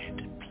dead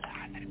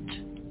planet.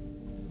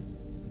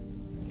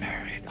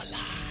 Buried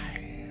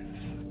alive.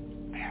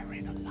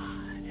 Buried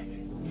alive.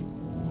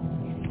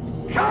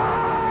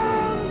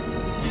 John!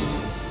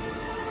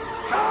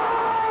 John!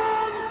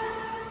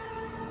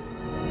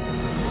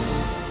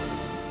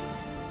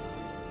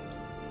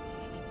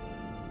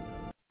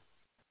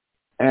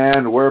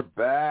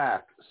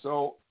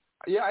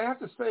 have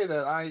to say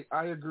that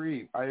I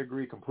agree. I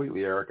agree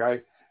completely,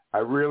 Eric. I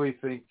really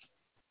think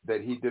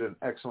that he did an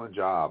excellent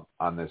job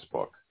on this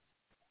book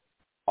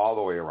all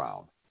the way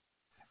around.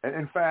 And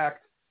in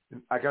fact,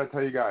 I got to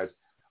tell you guys,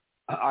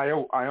 I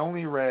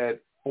only read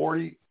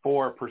 44%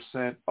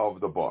 of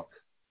the book.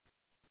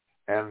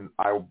 And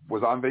I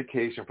was on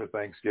vacation for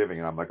Thanksgiving,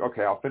 and I'm like,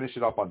 okay, I'll finish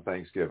it up on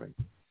Thanksgiving.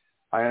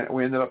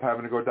 We ended up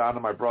having to go down to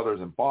my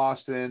brother's in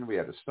Boston. We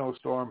had a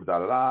snowstorm,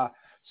 da-da-da.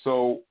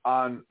 So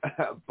on,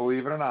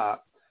 believe it or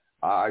not,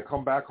 I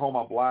come back home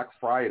on Black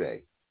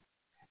Friday,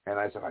 and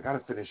I said, I got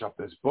to finish up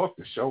this book.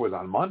 The show is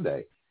on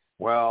Monday.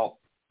 Well,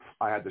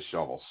 I had to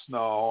shovel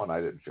snow, and I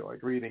didn't feel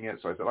like reading it.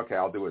 So I said, okay,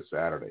 I'll do it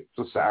Saturday.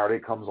 So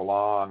Saturday comes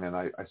along, and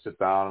I sit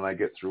down, and I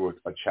get through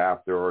a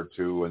chapter or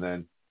two, and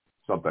then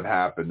something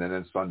happened. And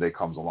then Sunday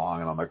comes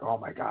along, and I'm like, oh,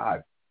 my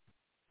God,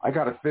 I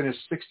got to finish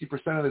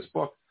 60% of this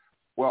book.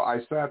 Well, I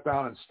sat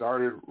down and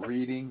started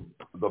reading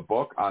the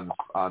book on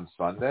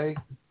Sunday,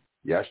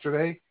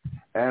 yesterday,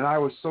 and I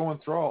was so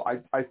enthralled.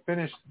 I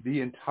finished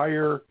the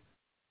entire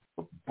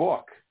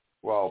book,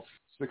 well,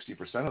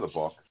 60% of the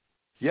book,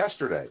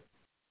 yesterday.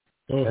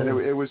 And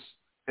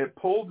it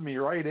pulled me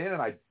right in,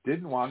 and I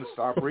didn't want to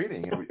stop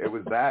reading. It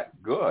was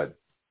that good.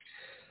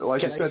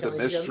 Like you said, the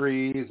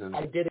mysteries and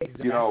I did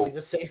exactly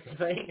the same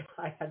thing.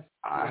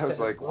 I was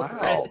like,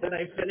 wow. And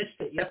I finished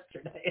it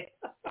yesterday.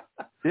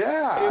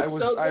 Yeah, it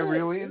was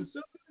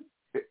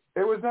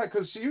it was that,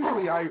 because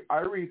usually I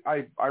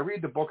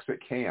read the books at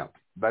camp.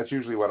 That's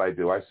usually what I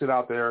do. I sit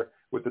out there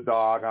with the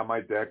dog on my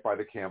deck by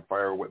the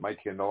campfire with my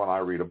Kindle, and I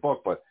read a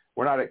book. But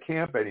we're not at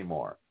camp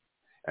anymore.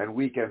 And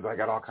weekends, I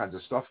got all kinds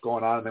of stuff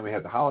going on. And then we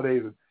had the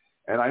holidays,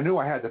 and I knew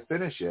I had to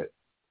finish it,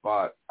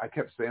 but I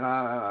kept saying,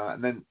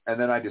 and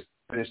then I just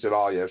finished it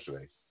all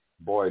yesterday.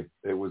 Boy,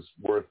 it was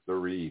worth the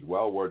read.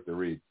 Well worth the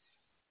read.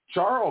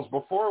 Charles,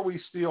 before we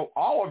steal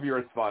all of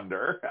your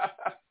thunder,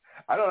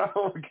 I don't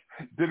know,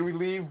 did we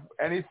leave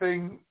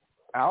anything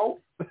out?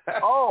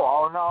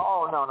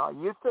 No.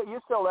 You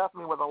still left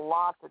me with a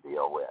lot to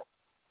deal with.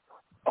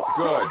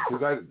 Good,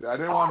 because I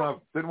didn't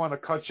want to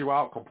cut you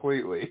out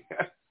completely.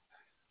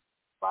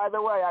 By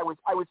the way, I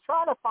was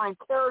trying to find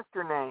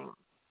character names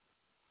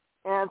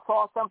and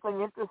saw something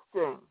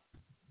interesting.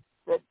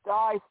 That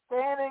Guy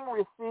Fanning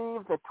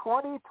received the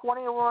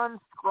 2021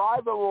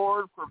 Scribe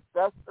Award for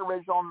Best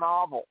Original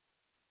Novel.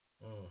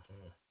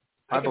 Mm-hmm.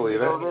 I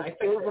believe it. So this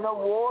is an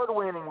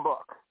award-winning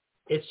book.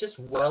 It's just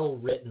well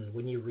written.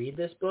 When you read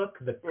this book,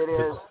 the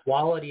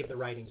quality of the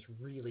writing is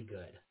really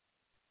good.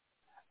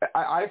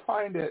 I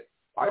find it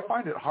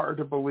hard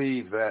to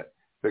believe that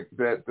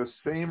the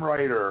same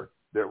writer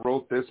that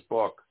wrote this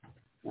book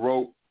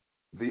wrote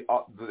the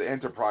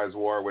Enterprise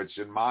War, which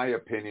in my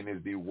opinion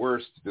is the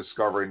worst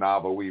Discovery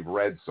novel we've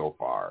read so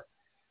far.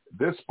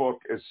 This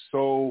book is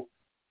so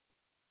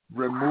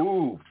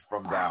removed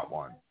from that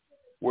one,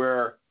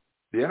 where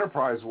the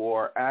Enterprise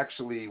War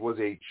actually was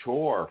a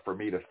chore for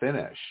me to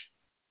finish.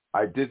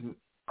 I didn't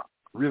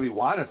really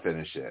want to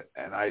finish it,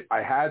 and I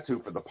had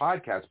to for the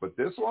podcast. But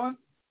this one,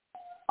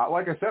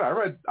 like I said,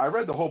 I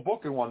read the whole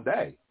book in one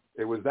day.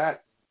 It was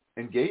that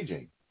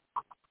engaging.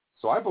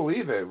 So I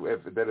believe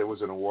that it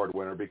was an award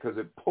winner because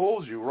it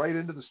pulls you right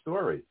into the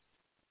story.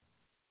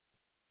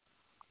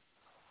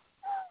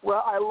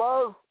 Well, I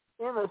love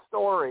in the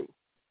story.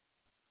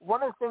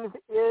 One of the things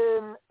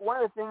is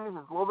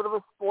a little bit of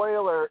a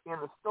spoiler in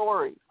the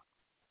story.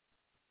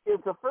 Is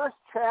the first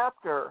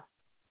chapter,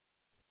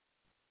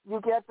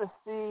 you get to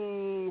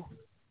see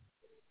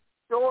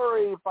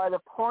story by the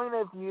point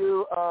of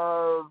view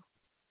of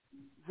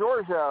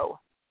Georgiou,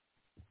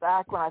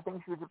 back when I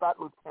think she was about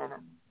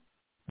lieutenant.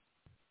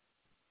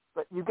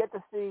 But you get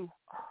to see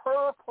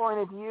her point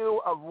of view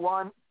of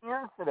one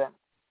incident.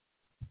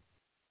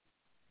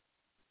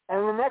 And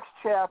in the next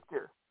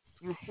chapter,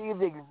 you see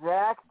the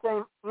exact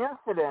same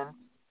incident,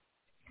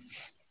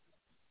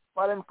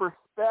 but in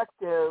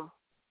perspective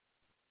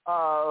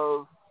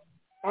of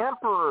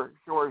Emperor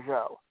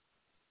Georgiou.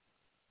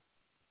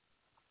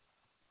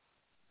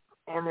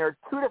 And there are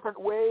two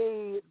different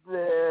ways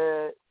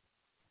that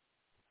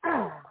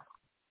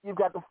you've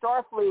got the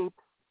Starfleet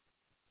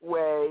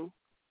way,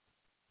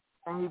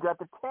 and you got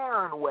the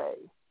Terran way.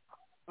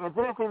 And it's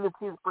interesting to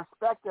see the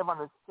perspective on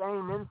the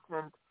same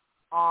incident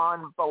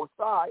on both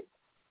sides.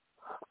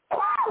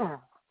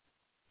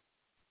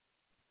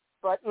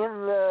 But in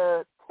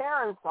the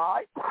Terran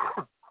side,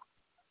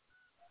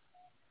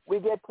 we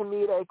get to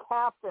meet a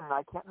captain.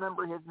 I can't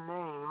remember his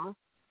name.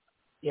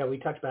 Yeah, we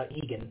talked about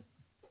Egan.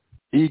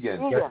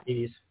 Egan.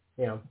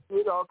 Yeah.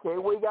 Okay,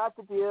 we got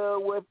to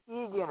deal with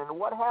Egan and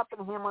what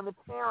happened to him on the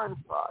Terran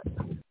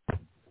side.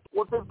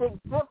 Well, it's a big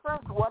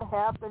difference what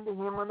happened to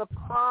him on the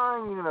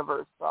Prime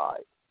Universe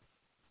side.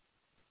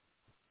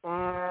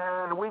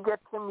 And we get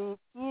to meet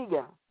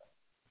Egan.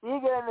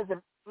 Egan is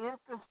an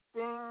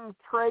interesting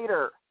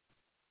trader,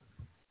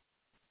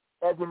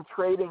 as in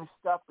trading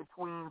stuff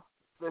between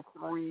the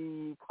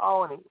three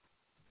colonies.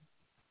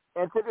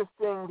 And it's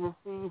interesting to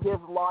see his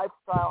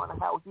lifestyle and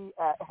how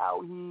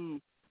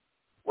he,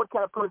 what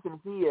kind of person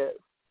he is,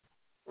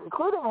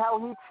 including how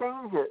he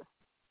changes.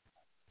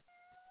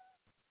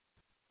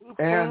 He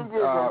changes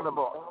in the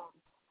book.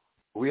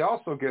 We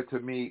also get to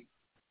meet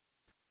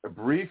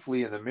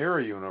briefly in the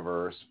Mirror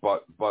Universe,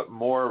 but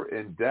more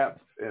in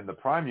depth in the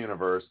Prime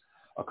Universe,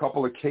 a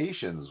couple of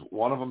Caitians.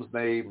 One of them's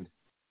named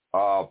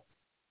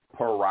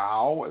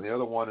Parao, and the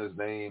other one is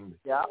named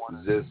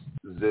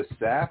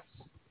Ziseth,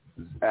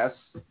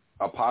 S''S''Sth,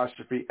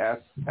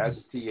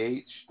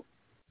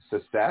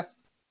 Siseth.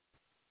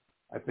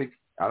 I think,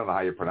 I don't know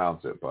how you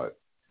pronounce it, but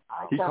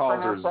he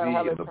calls her Z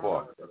in the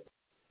book.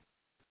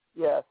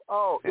 Yes.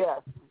 Oh,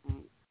 yes.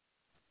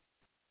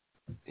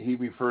 He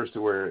refers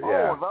to her.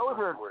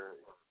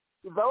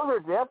 Those are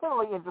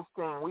definitely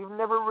interesting. We've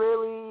never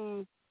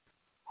really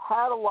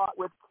had a lot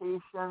with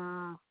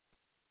Caitians,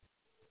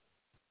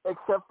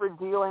 except for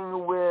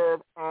dealing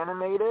with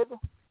animated,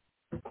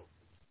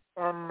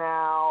 and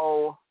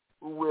now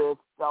with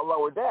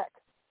Lower Deck.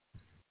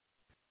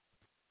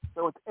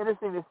 So it's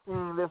interesting to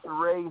see this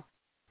race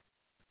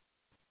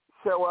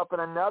show up in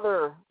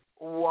another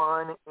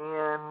one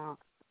and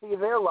see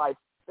their life,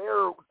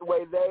 the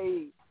way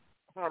they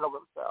handle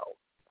themselves.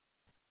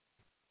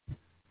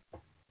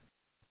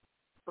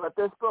 But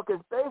this book is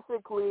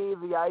basically,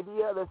 the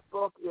idea of this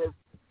book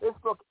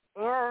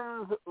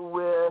ends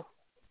with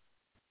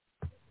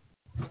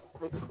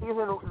the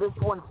season. This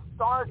one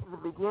starts at the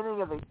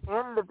beginning of the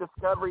end of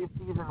Discovery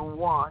Season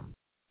 1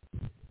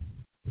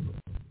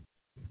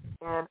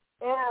 and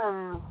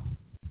ends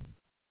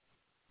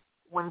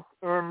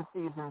in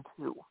Season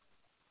 2.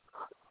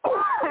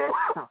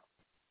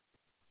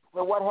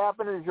 So what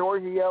happened to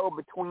Georgiou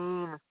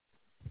between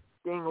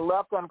being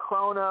left on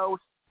Kronos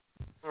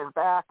and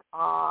back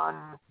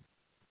on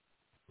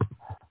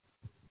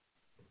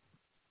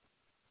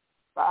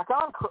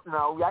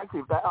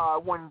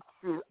when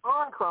she was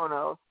on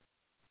Kronos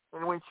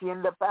and when she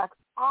ended up back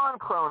on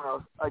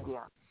Kronos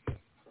again.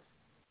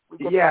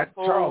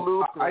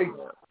 Charles,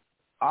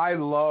 I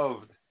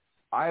loved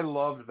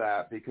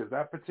that, because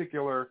that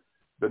particular,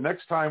 the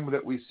next time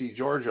that we see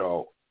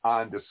Georgiou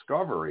on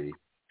Discovery,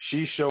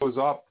 she shows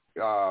up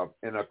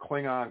in a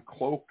Klingon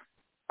cloak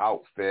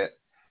outfit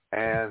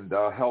and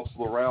helps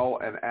L'Rell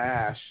and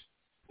Ash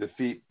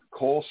defeat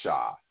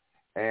Kolsha.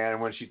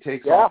 And when she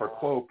takes off her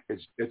cloak,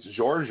 it's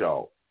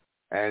Georgiou,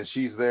 and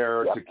she's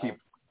there to keep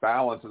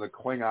balance in the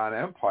Klingon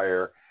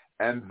Empire.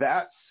 And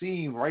that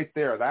scene right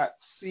there, that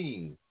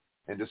scene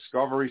in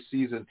Discovery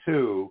Season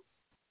 2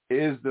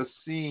 is the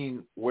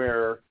scene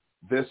where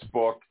this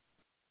book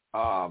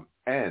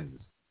ends.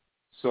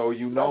 So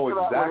you know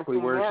exactly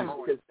where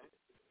she's...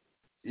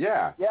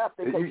 Yeah. Yeah,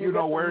 because you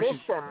know where she's...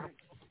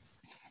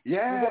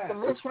 Yeah. You get the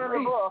mission in the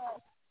book.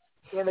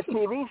 In the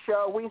TV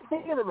show, we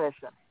see the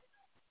mission.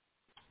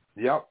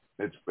 Yep.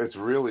 It's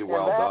really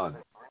well done.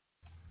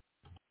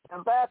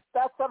 And that's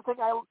something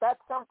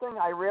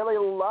I really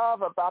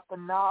love about the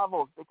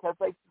novels, because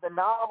the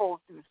novels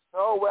do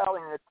so well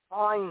in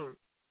tying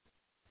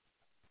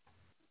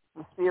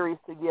the series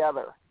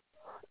together.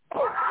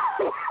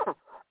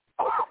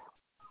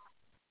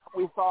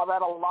 We saw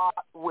that a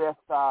lot with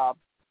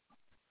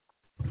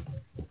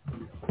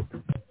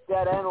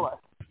Dead Endless.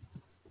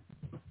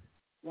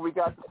 We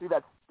got to see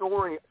that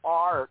story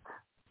arc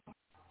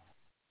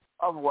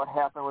of what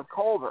happened with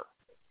Culber.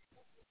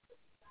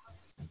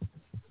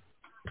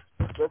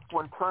 This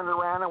one turned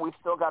around and we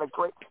still got a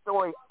great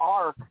story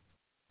arc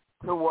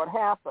to what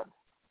happened.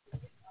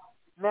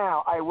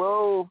 Now, I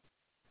will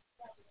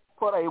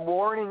put a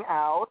warning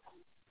out.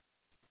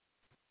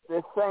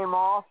 This same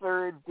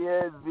author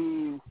did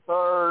the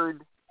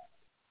third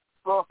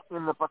book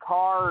in the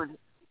Picard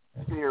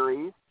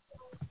series.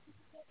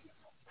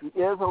 He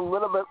is a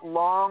little bit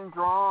long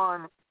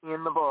drawn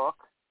in the book,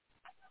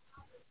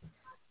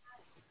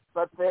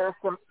 but there's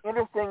some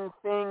interesting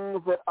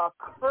things that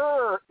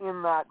occur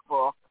in that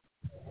book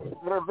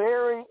that are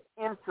very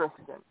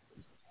interesting.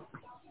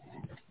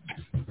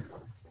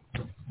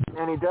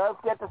 And he does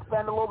get to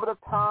spend a little bit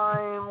of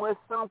time with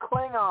some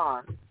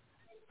Klingons,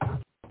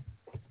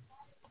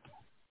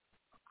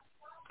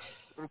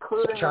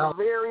 including a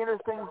very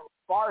interesting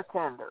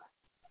bartender.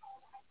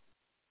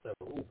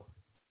 Oh,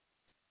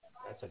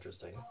 that's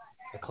interesting.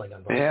 A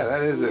Klingon bartender. Yeah,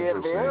 that is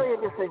interesting. Yeah, very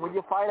interesting when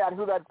you find out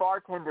who that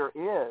bartender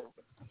is.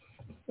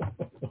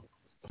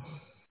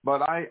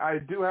 But I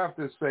do have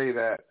to say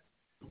that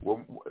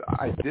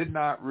I did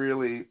not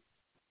really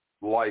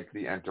like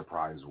the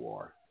Enterprise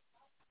War.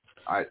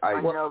 I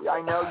know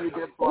you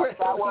did, but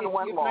that one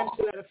went long.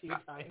 You mentioned that a few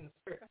times.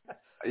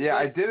 Yeah,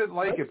 I didn't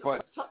like it,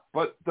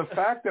 but the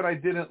fact that I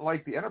didn't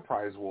like the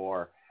Enterprise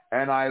War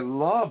and I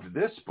loved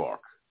this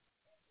book,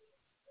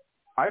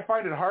 I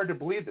find it hard to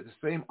believe that the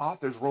same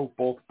authors wrote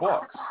both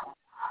books,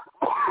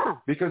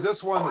 because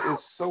this one is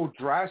so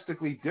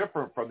drastically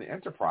different from the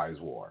Enterprise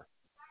War.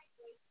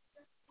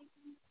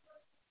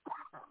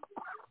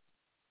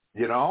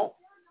 You know?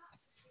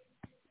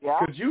 Yeah.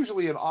 Because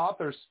usually an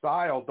author's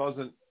style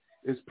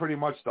is pretty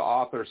much the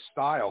author's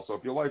style. So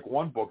if you like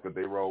one book that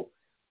they wrote,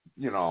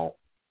 you're going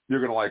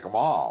to like them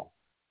all.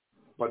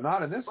 But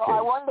not in this case.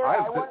 I wonder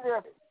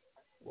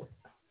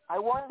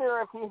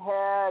if he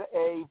had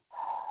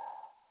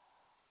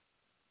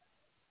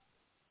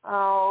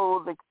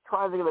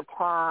trying to think of the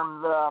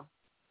term, the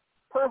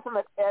person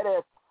that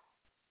edits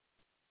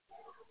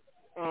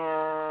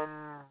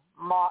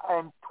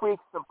and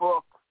tweaks the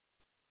book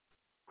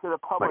to the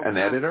public. Like an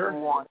editor?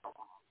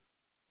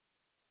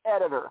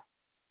 Editor.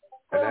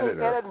 An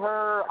editor.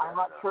 Editor, I'm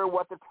not sure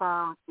what the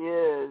term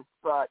is,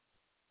 but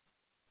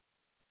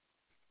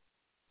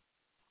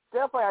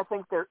definitely I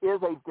think there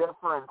is a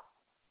difference.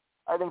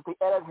 I think the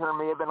editor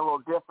may have been a little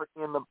different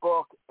in the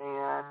book,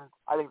 and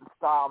I think the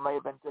style may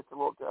have been just a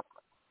little different.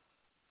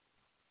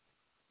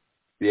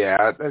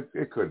 Yeah,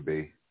 it could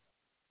be.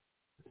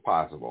 It's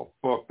possible.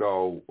 Book,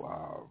 though,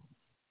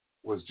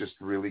 was just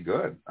really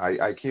good.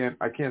 I can't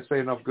say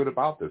enough good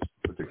about this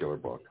particular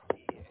book.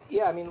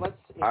 Yeah, I mean,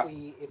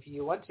 if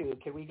you want to,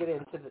 can we get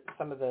into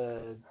some of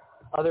the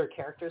other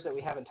characters that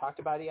we haven't talked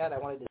about yet? I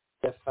wanted to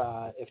see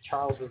if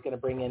Charles was going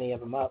to bring any of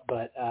them up,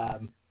 but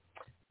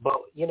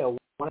you know,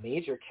 one of the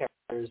major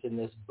characters in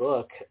this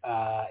book,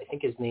 I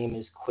think his name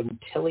is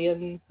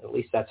Quintilian. At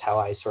least that's how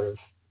I sort of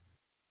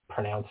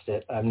pronounced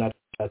it. I'm not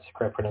sure if that's the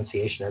correct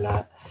pronunciation or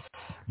not,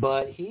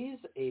 but he's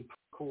a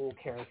cool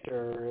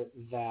character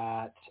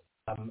that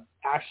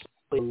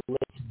actually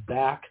links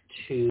back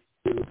to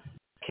a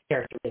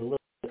character a little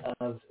bit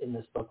of in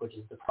this book, which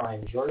is the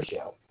Prime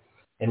Georgiou.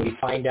 And we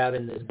find out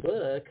in this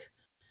book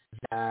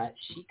that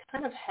she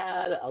kind of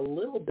had a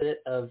little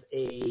bit of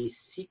a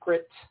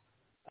secret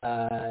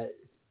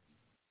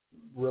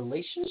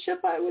relationship,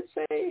 I would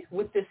say,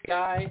 with this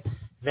guy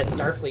that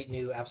Starfleet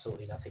knew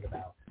absolutely nothing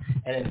about.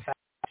 And in fact,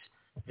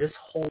 this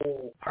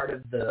whole part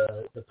of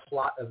the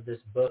plot of this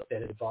book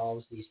that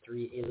involves these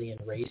three alien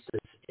races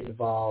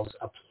involves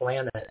a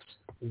planet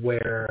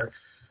where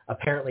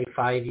apparently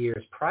 5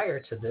 years prior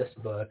to this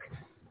book,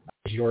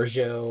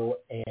 Georgiou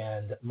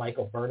and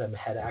Michael Burnham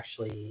had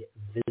actually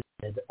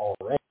visited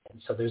already.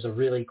 And so there's a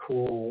really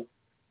cool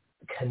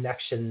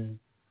connection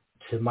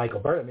to Michael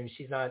Burnham. I mean,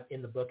 she's not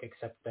in the book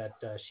except that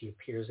she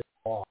appears in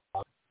the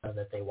blog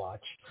that they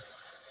watch.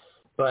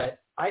 But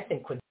I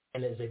think Quintin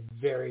is a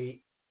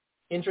very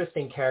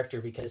interesting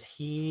character because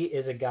he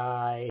is a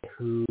guy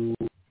who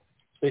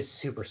is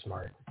super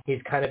smart.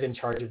 He's kind of in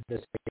charge of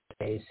this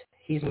space.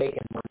 He's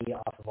making money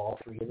off of all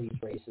three of these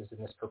races in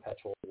this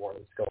perpetual war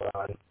that's going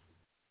on.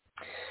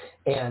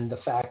 And the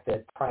fact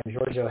that Prime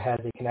Georgiou has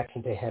a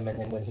connection to him, and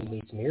then when he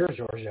meets Mirror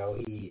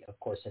Georgiou, he, of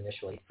course,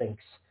 initially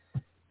thinks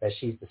that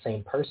she's the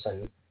same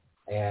person,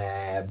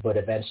 but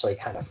eventually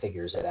kind of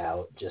figures it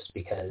out just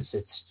because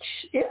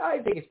I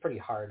think it's pretty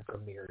hard for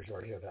Mirror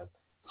Georgiou to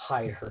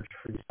hide her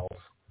true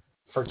self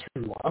for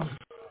too long.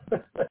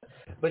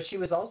 But she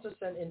was also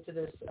sent into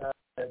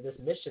this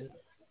mission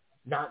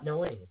not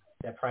knowing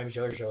that Prime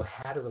Georgiou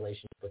had a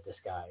relationship with this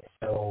guy.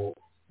 So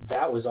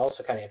that was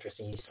also kind of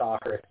interesting. You saw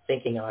her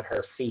thinking on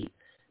her feet,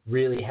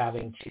 really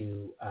having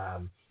to,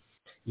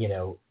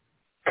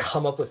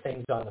 come up with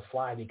things on the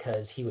fly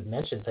because he would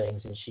mention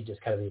things and she'd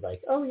just kind of be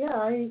like, oh, yeah,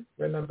 I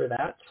remember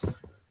that.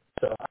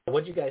 So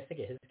what did you guys think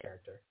of his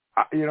character?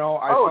 I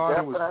thought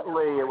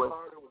definitely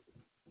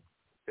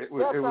it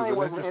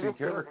was an interesting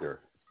character.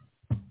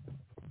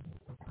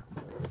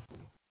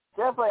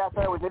 Definitely, I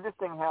thought it was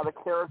interesting how the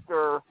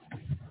character,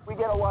 we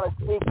get a lot of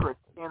secrets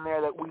in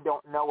there that we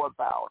don't know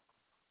about.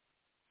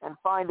 And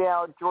find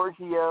out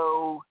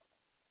Georgiou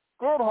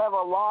did have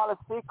a lot of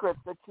secrets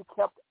that she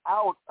kept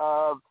out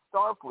of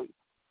Starfleet.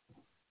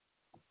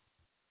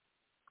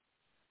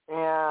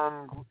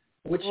 And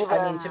which,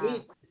 I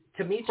mean,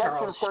 to me,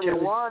 Charles, Section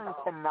 31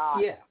 cannot.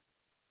 Yeah,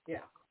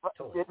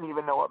 totally. Didn't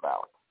even know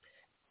about.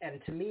 And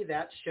to me,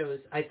 that shows,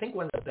 I think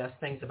one of the best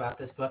things about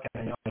this book,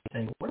 and I know I'm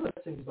saying one of the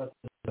best things about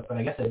this book, but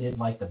I guess I did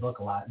like the book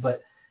a lot,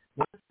 but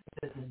one of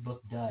the things that this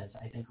book does,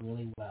 I think,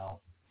 really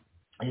well,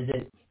 is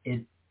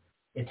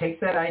it takes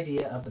that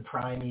idea of the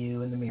Prime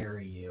You and the Mirror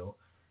You,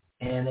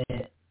 and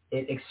it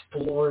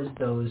explores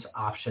those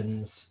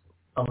options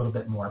a little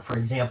bit more. For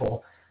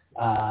example,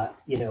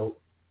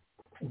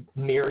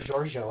 Mirror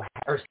Georgiou,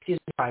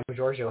 Prime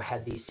Georgiou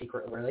had these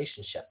secret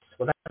relationships.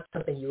 Well, that's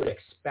something you would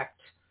expect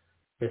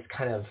this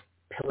kind of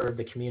pillar of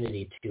the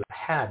community to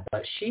have had,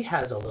 but she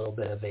has a little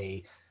bit of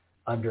a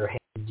underhand,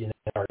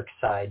 dark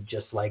side,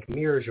 just like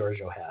Mirror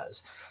Georgiou has.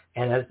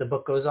 And as the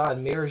book goes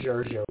on, Mirror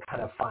Georgiou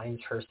kind of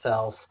finds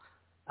herself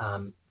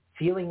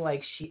feeling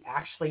like she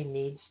actually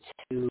needs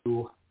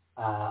to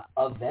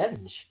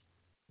avenge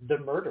the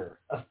murder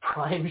of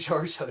Prime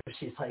Georgiou.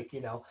 She's like,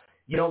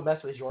 you don't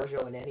mess with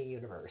Georgiou in any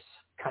universe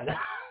kind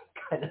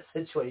of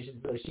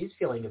situation. So she's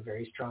feeling a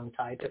very strong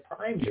tie to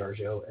Prime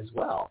Georgiou as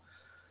well.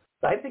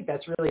 So I think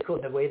that's really cool,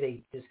 the way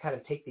they just kind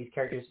of take these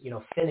characters,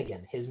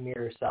 Finnegan, his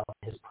mirror self,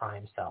 his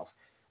Prime self.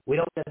 We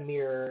don't get a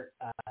mirror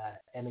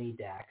Emily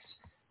Dax,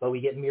 but we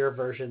get mirror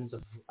versions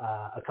of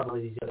a couple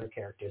of these other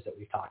characters that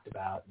we've talked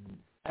about. And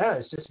I don't know,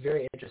 it's just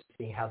very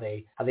interesting how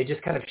they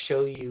just kind of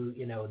show you,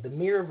 the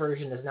mirror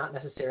version is not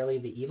necessarily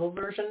the evil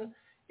version.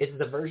 It's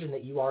the version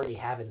that you already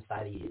have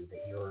inside of you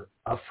that you're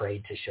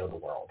afraid to show the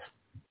world.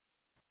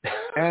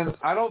 And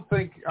I don't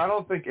think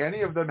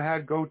any of them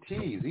had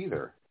goatees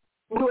either.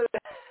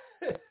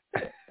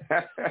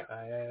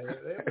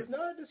 It was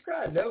not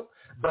described, nope.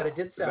 But it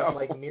did sound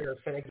like Mira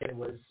Finnegan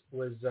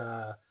was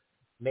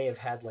may have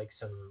had like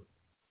some,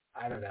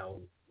 I don't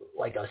know,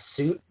 like a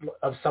suit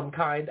of some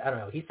kind. I don't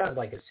know. He sounded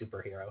like a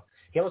superhero.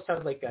 He almost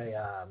sounded like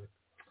a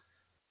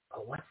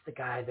what's the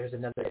guy? There's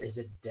another. Is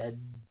it Dead?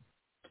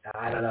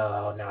 I don't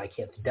know. No, I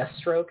can't.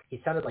 Deathstroke. He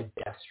sounded like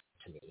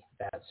Deathstroke to me.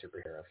 That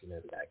superhero, if you know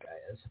who that guy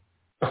is.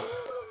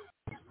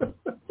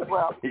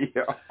 Well,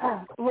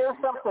 here's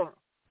something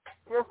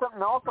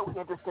also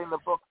interesting the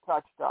book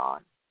touched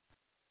on,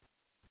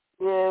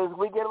 is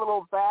we get a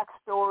little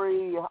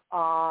backstory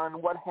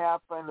on what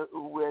happened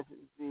with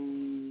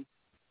the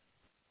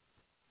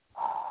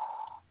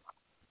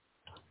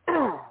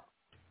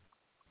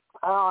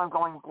I'm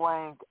going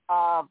blank.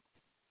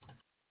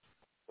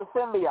 The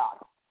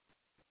symbiote.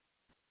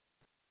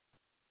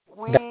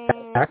 We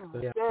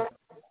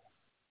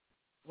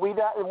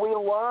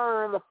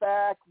learn the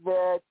fact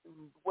that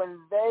when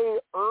they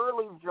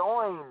early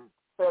joined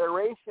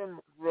Federation,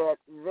 that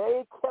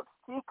they kept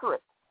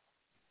secrets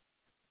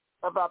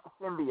about the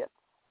symbiotes.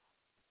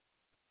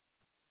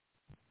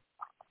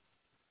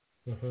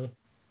 Mm-hmm.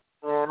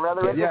 And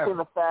rather interesting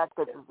the fact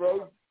that they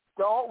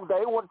don't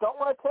want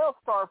to tell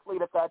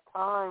Starfleet at that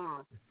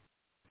time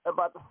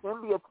about the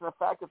symbiotes and the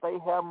fact that they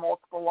have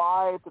multiple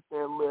lives that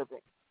they're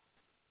living.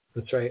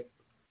 That's right.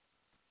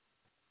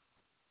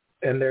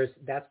 And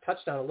that's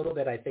touched on a little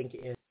bit, I think,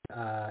 in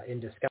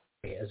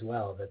Discovery as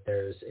well. That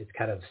it's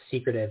kind of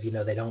secretive. You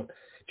know,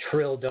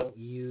 Trill don't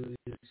use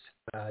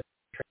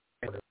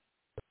transporters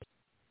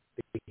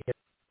because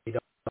they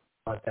don't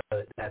want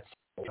that's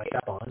picked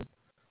up on.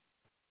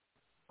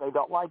 They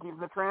don't like using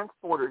the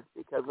transporters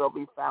because they'll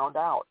be found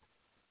out.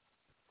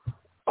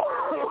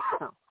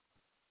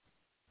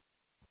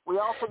 We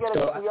also get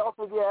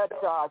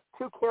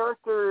two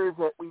characters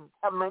that we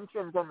have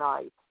mentioned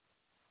tonight.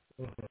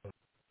 Mm-hmm.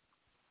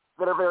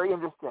 That are very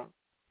interesting.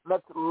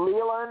 That's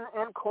Leland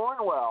and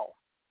Cornwell.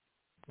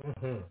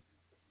 Mm-hmm.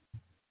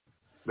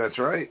 That's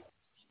right.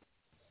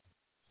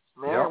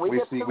 Man, we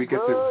get some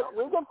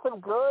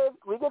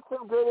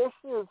good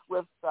issues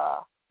with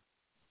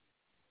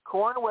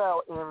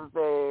Cornwell in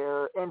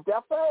there, and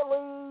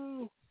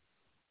definitely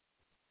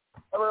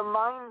a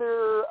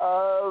reminder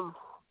of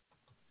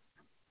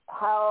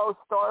how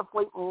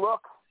Starfleet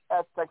looks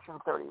at Section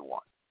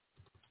 31.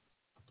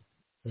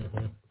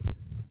 Mm-hmm.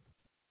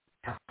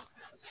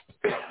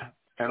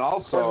 And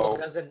also,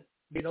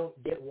 you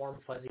don't get warm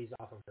fuzzies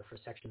off of her for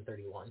Section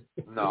 31.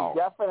 No.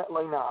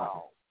 Definitely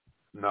not.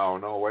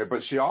 No way.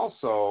 But she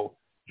also,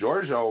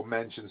 Georgiou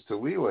mentions to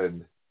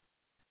Leland,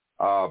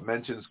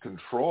 mentions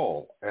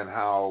control and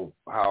how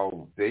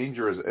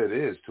dangerous it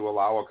is to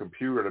allow a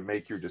computer to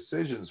make your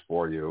decisions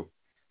for you.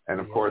 And,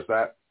 of course,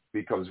 that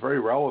becomes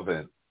very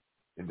relevant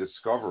in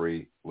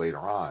Discovery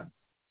later on.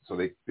 So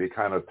they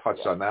kind of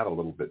touched on that a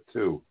little bit,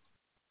 too.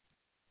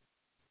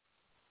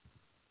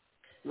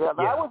 Yeah,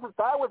 that was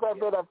a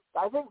bit of.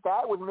 I think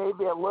that was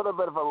maybe a little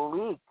bit of a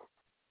leak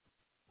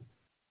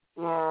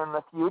in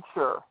the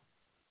future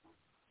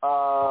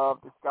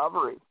of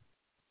Discovery.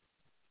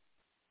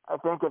 I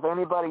think if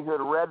anybody who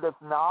had read this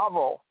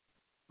novel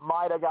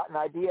might have got an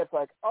idea. It's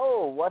like,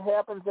 oh, what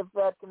happens if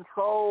that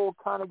control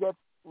kind of gets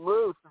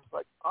loose? It's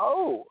like,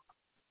 oh,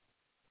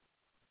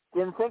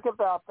 didn't think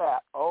about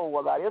that. Oh,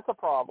 well, that is a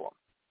problem.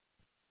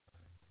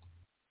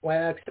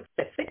 Well,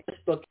 I think this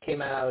book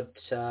came out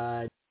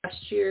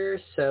last year,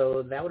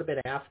 so that would have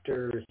been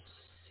after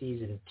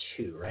season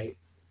 2, right?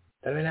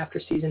 That would have been after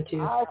season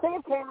 2? I think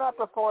it came out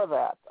before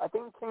that. I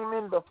think it came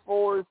in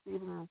before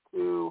season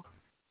 2.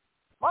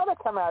 Might have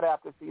come out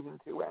after season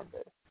 2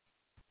 ended.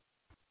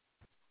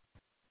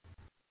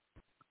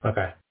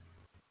 Okay.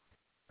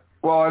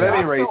 Well, at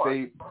any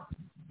rate,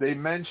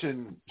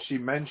 she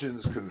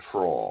mentions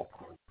control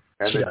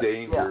and the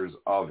dangers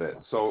of it.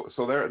 So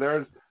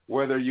there's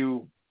whether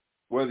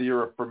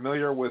you're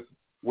familiar with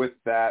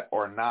that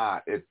or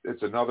not,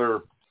 it's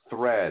another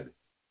thread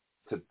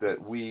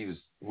that weaves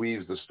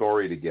the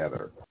story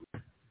together.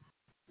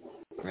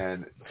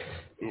 And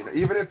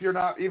even if you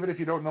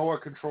don't know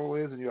what control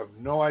is and you have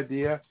no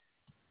idea,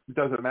 it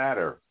doesn't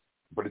matter.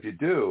 But if you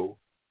do,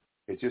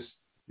 it just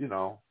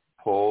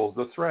pulls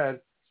the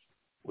thread,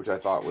 which I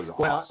thought was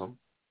awesome.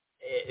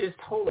 It is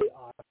totally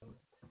awesome.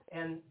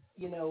 And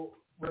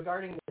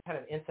regarding the kind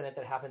of incident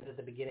that happens at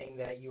the beginning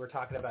that you were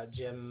talking about,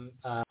 Jim,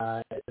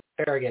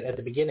 Farragut at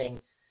the beginning,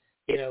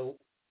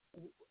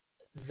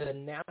 the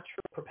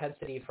natural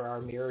propensity for our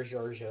Philippa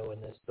Georgiou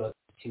in this book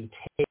to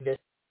take this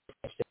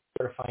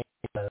to find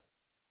it.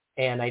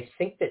 And I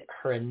think that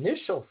her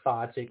initial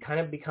thoughts, it kind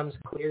of becomes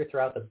clear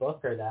throughout the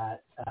book, are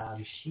that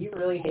she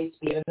really hates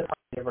being in the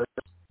universe.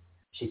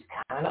 She's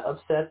kind of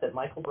upset that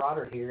Michael brought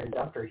her here and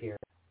dumped her here.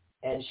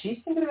 And she's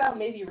thinking about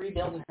maybe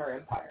rebuilding her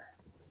empire.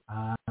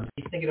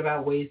 She's thinking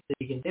about ways that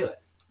she can do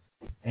it.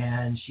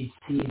 And she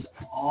sees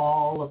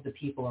all of the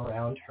people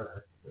around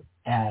her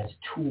as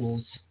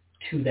tools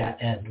to that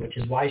end, which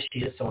is why she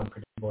is so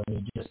unpredictable,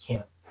 and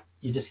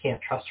you just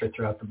can't trust her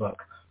throughout the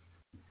book.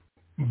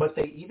 But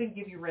they even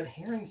give you red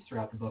herrings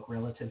throughout the book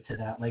relative to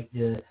that, like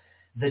the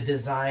the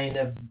design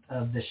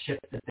of the ship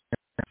that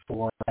they're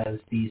for as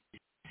these.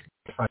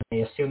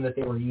 They assume that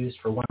they were used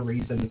for one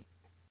reason.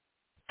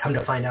 Come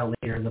to find out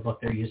later in the book,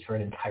 they're used for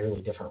an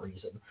entirely different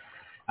reason.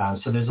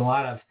 So there's a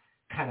lot of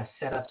kind of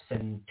setups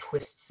and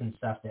twists and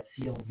stuff that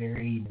feel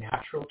very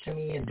natural to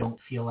me and don't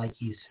feel like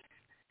he's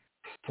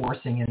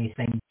forcing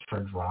anything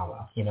for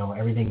drama. You know,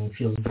 everything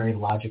feels very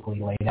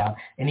logically laid out.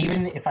 And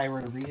even if I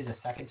were to read it a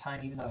second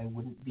time, even though I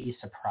wouldn't be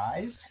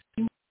surprised,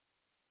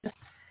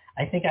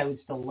 I think I would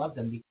still love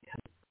them because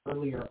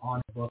earlier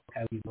on the book,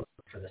 I would look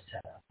for the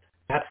setup.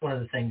 That's one of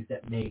the things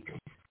that makes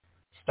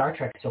Star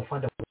Trek so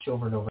fun to watch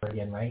over and over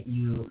again, right?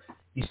 You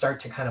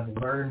start to kind of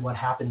learn what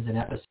happens in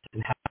episodes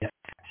and how it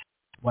affects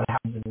what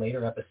happens in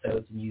later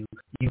episodes, and you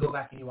go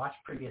back and you watch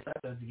previous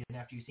episodes again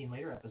after you've seen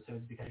later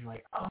episodes because you're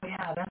like, oh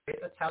yeah,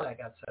 that's how that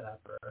got set up,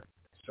 or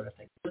sort of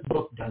thing. This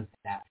book does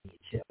that for me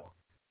too.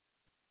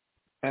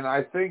 And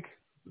I think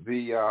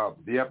the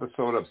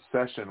episode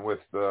Obsession with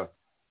the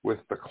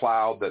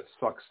cloud that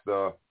sucks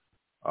the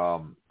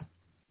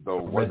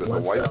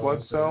white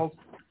blood cells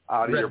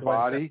out of your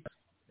body.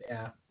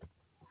 Yeah.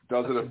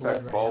 Does it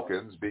affect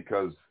Vulcans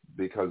because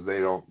they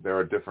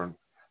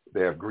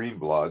have green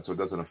blood, so it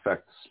doesn't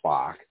affect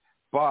Spock.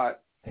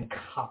 But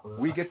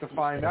we get to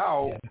find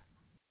out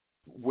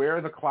where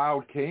the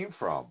cloud came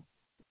from.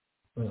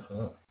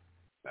 Mm-hmm.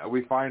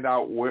 We find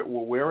out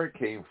where it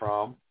came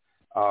from,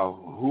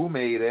 who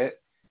made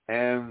it,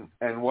 and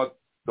what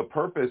the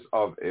purpose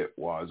of it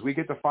was. We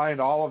get to find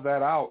all of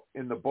that out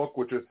in the book,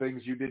 which are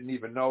things you didn't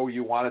even know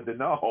you wanted to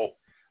know,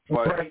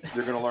 but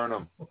you're going to learn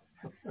them.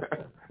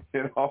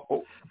 You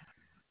know?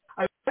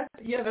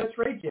 Yeah, that's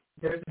right, Jim.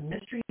 There's a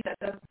mystery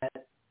setup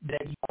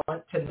that you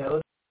want to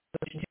know,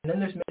 and then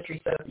there's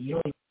mystery setup that you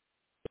don't even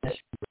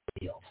mystery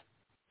revealed.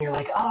 You're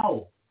like,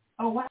 oh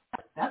wow,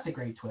 that's a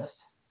great twist.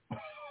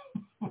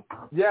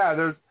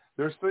 Yeah,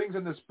 there's things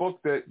in this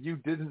book that you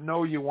didn't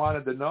know you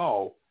wanted to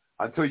know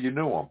until you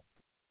knew them,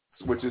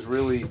 which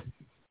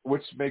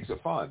makes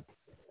it fun.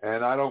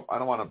 And I don't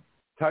want to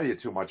tell you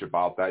too much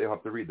about that. You'll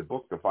have to read the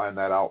book to find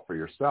that out for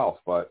yourself.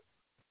 But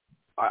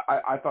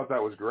I thought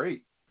that was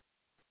great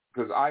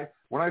because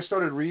when I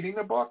started reading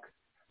the book,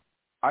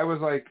 I was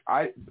like,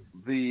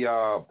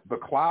 the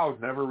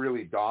cloud never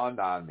really dawned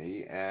on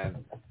me,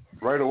 and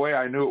right away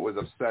I knew it was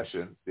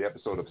Obsession, the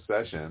episode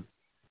Obsession.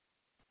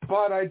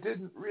 But I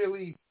didn't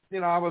really,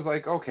 I was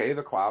like, okay,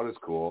 the cloud is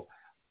cool.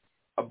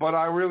 But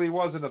I really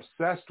wasn't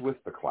obsessed with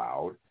the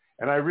cloud.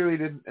 And I really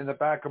didn't, in the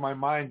back of my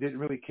mind, didn't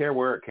really care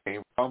where it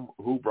came from,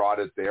 who brought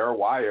it there,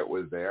 why it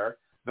was there.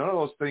 None of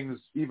those things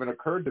even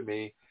occurred to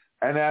me.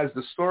 And as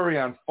the story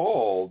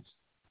unfolds,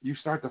 you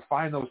start to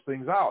find those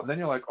things out. And then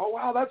you're like, oh,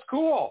 wow, that's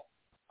cool.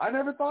 I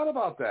never thought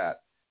about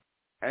that.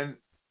 And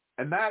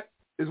that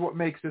is what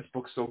makes this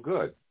book so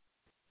good,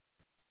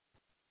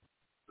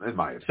 in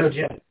my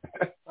opinion.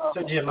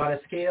 So Jim, on a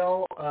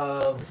scale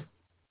of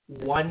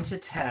 1 to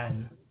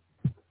 10,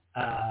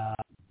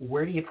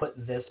 where do you put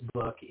this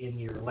book in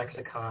your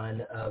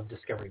lexicon of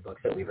discovery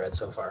books that we've read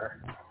so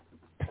far?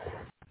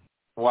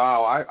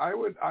 Wow, I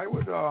would I'd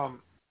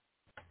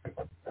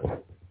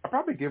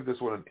probably give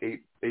this one an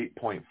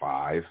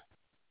 8.5.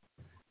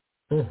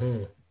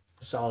 Mm-hmm.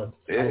 Solid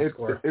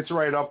score. It's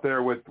right up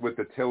there with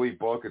the Tilly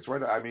book. It's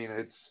right. I mean,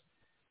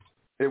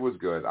 it was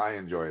good. I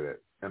enjoyed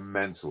it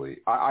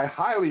immensely. I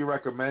highly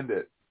recommend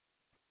it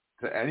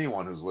to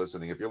anyone who's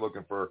listening. If you're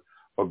looking for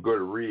a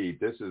good read,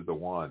 this is the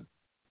one.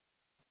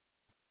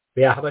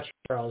 Yeah. How about you,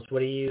 Charles? What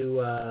do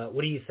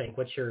you think?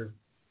 What's your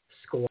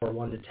score,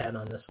 1 to 10,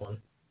 on this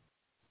one?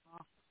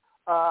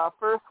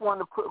 First one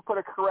to put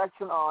a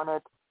correction on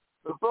it.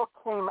 The book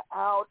came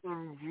out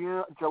in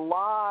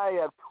July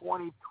of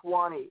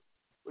 2020,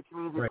 which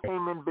means it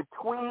came in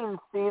between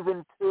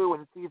season 2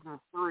 and season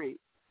 3.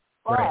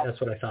 But right,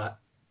 that's what I thought.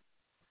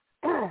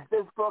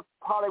 This book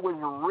probably was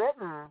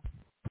written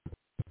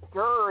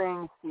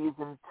during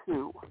season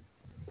 2.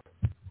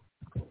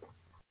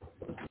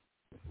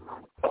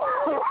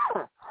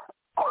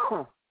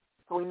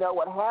 So we know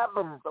what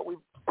happened, but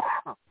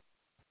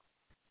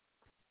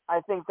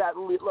I think that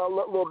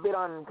little bit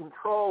on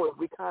control is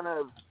we kind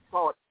of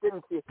saw it,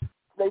 didn't see it.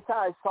 They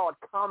kind of saw it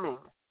coming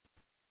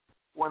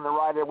when the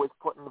writer was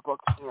putting the book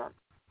in.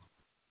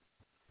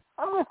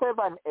 I'm going to say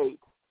about an 8.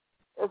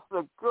 It's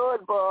a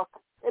good book.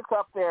 It's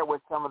up there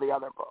with some of the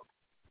other books.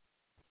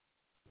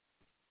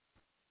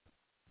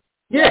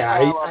 Yeah,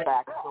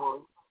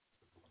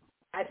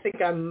 I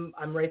think I'm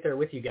right there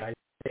with you guys.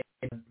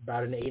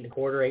 About an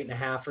 8.25,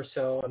 8.5 or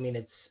so. I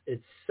mean,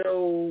 it's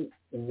so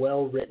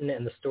well written,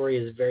 and the story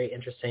is very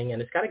interesting,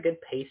 and it's got a good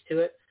pace to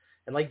it.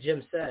 And like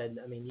Jim said,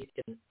 I mean, you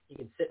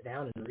can sit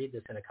down and read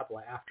this in a couple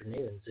of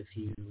afternoons if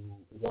you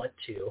want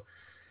to.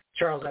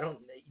 Charles,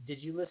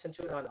 did you listen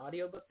to it on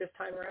audiobook this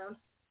time around?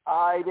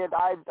 I did.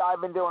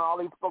 I've been doing all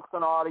these books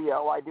on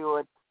audio. I do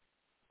it.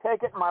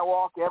 Take it in my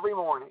walk every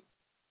morning.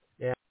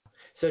 Yeah.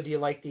 So do you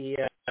like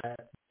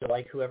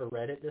whoever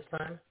read it this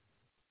time?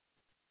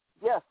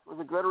 Yes, was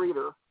a good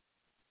reader.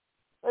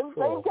 They've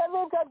got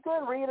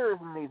good readers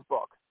in these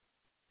books.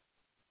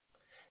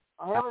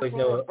 I haven't seen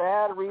a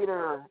bad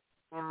reader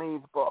in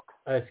these books.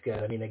 That's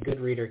good. I mean, a good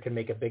reader can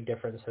make a big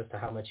difference as to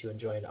how much you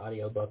enjoy an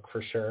audiobook,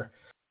 for sure.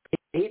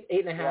 Eight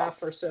and a half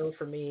or so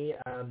for me.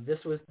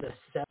 This was the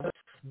 7th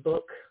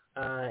book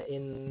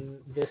in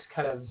this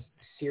kind of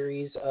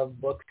series of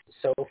books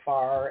so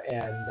far,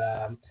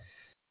 and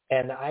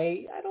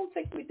I don't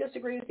think we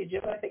disagree with you,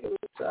 Jim. I think it was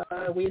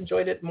we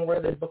enjoyed it more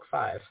than book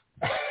 5.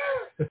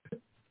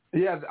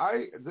 Yeah,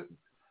 I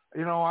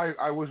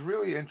was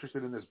really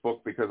interested in this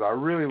book because I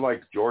really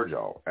liked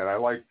Georgiou, and I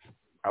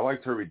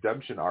liked her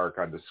redemption arc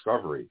on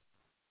Discovery,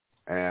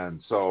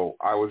 and so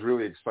I was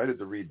really excited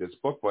to read this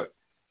book, but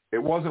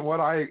it wasn't what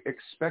I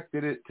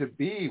expected it to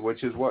be,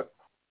 which is what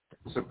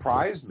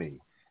surprised me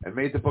and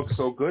made the book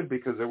so good,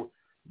 because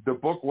the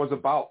book was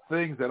about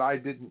things that I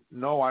didn't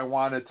know I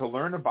wanted to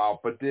learn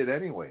about, but did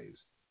anyways,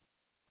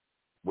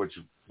 which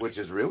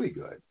is really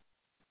good.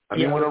 I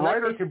mean, when a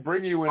writer can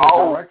bring you in a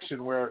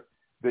direction where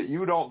that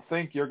you don't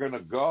think you're going to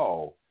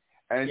go,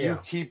 and you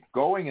keep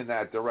going in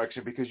that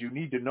direction because you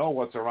need to know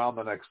what's around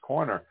the next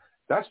corner,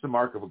 that's the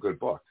mark of a good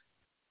book.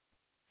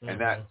 And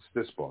that's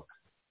this book.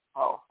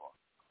 Oh.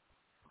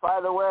 By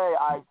the way,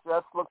 I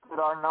just looked at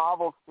our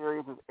novel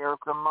series, as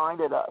Eric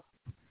reminded us.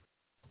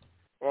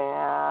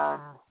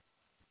 And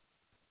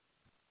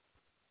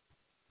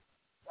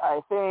I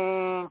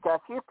think a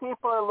few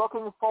people are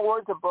looking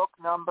forward to book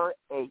number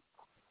 8.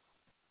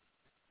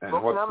 And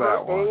book what's number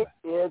that one?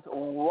 8 is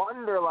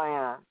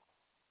Wonderland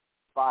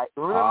by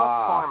Una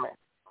McCormick.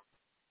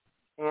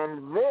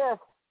 And this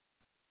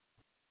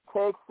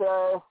takes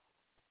us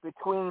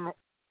between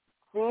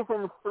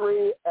Season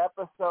 3,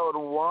 Episode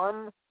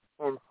 1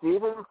 and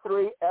Season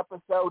 3,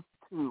 Episode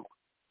 2.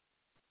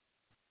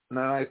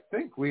 Now, I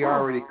think we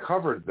already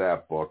covered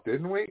that book,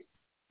 didn't we?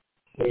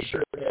 We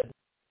sure did.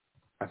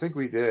 I think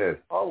we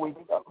did. Oh, we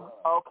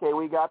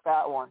got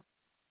that one.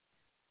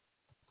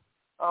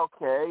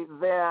 Okay,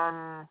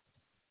 then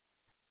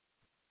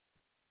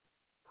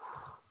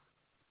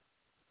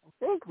I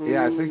think we...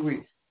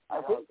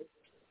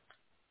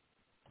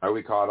 Are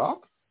we caught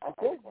up? I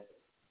think.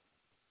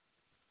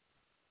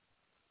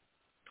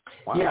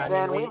 Wow. Yeah,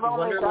 Then we've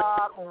only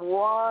got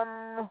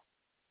one.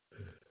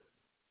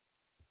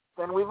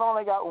 Then we've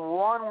only got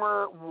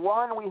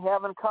one we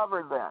haven't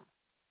covered then.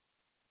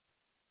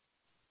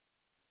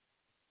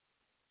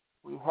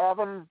 We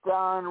haven't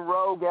done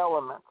Rogue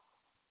Elements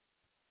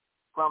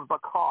from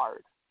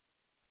Picard.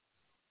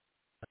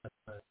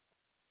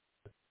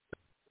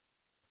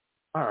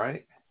 All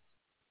right.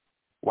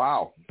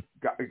 Wow.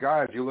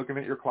 Guys, you looking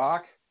at your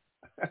clock?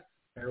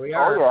 There we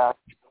are. Oh, yeah.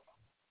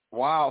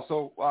 Wow.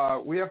 So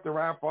we have to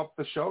wrap up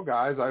the show,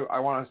 guys. I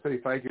want to say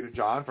thank you to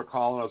John for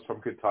calling us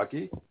from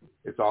Kentucky.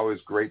 It's always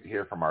great to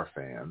hear from our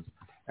fans.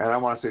 And I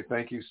want to say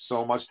thank you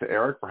so much to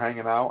Eric for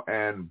hanging out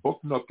and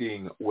book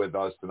nooking with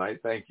us tonight.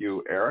 Thank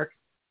you, Eric.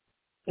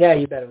 Yeah,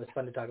 you bet. It was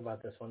fun to talk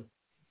about this one.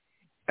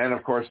 And,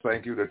 of course,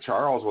 thank you to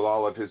Charles with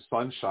all of his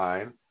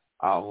sunshine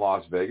out in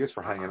Las Vegas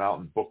for hanging out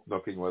and book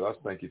nooking with us.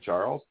 Thank you,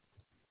 Charles.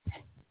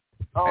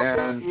 Oh,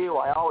 thank you.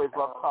 I always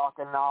love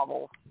talking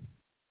novels.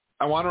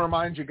 I want to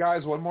remind you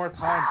guys one more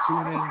time,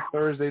 tune in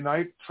Thursday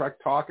night, Trek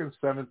Talking,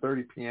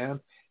 7:30 p.m.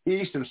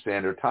 Eastern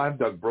Standard Time.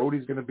 Doug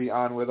Brody's going to be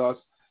on with us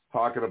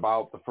talking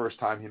about the first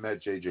time he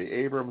met J.J.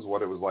 Abrams,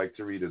 what it was like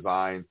to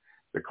redesign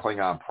the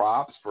Klingon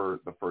props for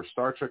the first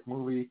Star Trek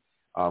movie.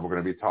 We're going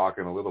to be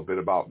talking a little bit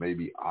about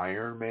maybe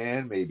Iron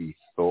Man, maybe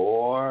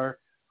Thor.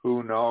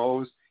 Who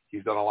knows?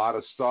 He's done a lot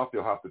of stuff.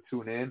 You'll have to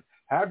tune in.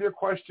 Have your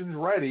questions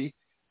ready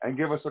and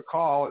give us a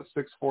call at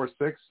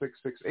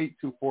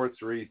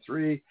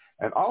 646-668-2433.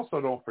 And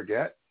also don't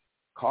forget,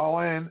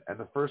 call in, and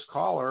the first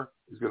caller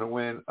is going to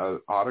win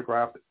an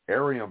autographed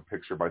Arium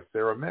picture by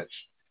Sarah Mitch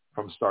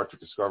from Star Trek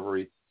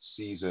Discovery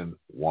Season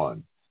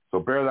 1. So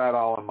bear that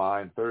all in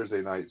mind.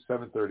 Thursday night,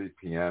 7:30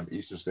 p.m.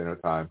 Eastern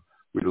Standard Time.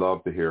 We'd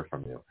love to hear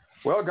from you.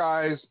 Well,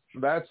 guys,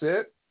 that's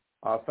it.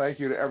 Thank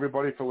you to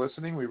everybody for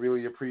listening. We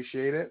really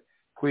appreciate it.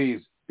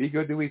 Please be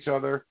good to each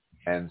other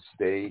and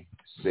stay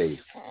safe.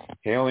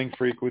 Hailing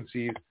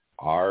frequencies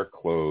are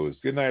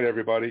closed. Good night,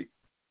 everybody.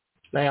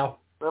 Now.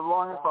 Live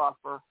long and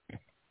prosper.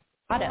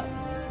 Auto.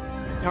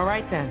 All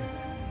right, then.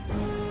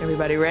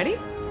 Everybody ready?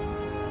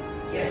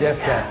 Yes,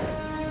 Captain.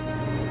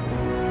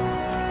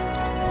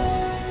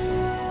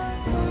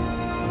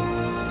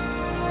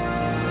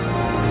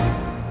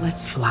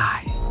 Let's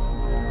fly.